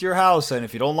dildo shipped to your house, and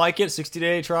if you don't like it,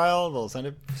 60-day trial, they'll send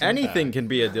it. Anything can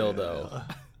be a dildo.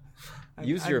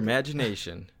 Use your I'm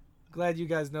imagination. glad you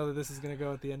guys know that this is going to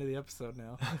go at the end of the episode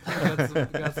now. We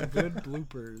got some good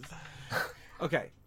bloopers. Okay.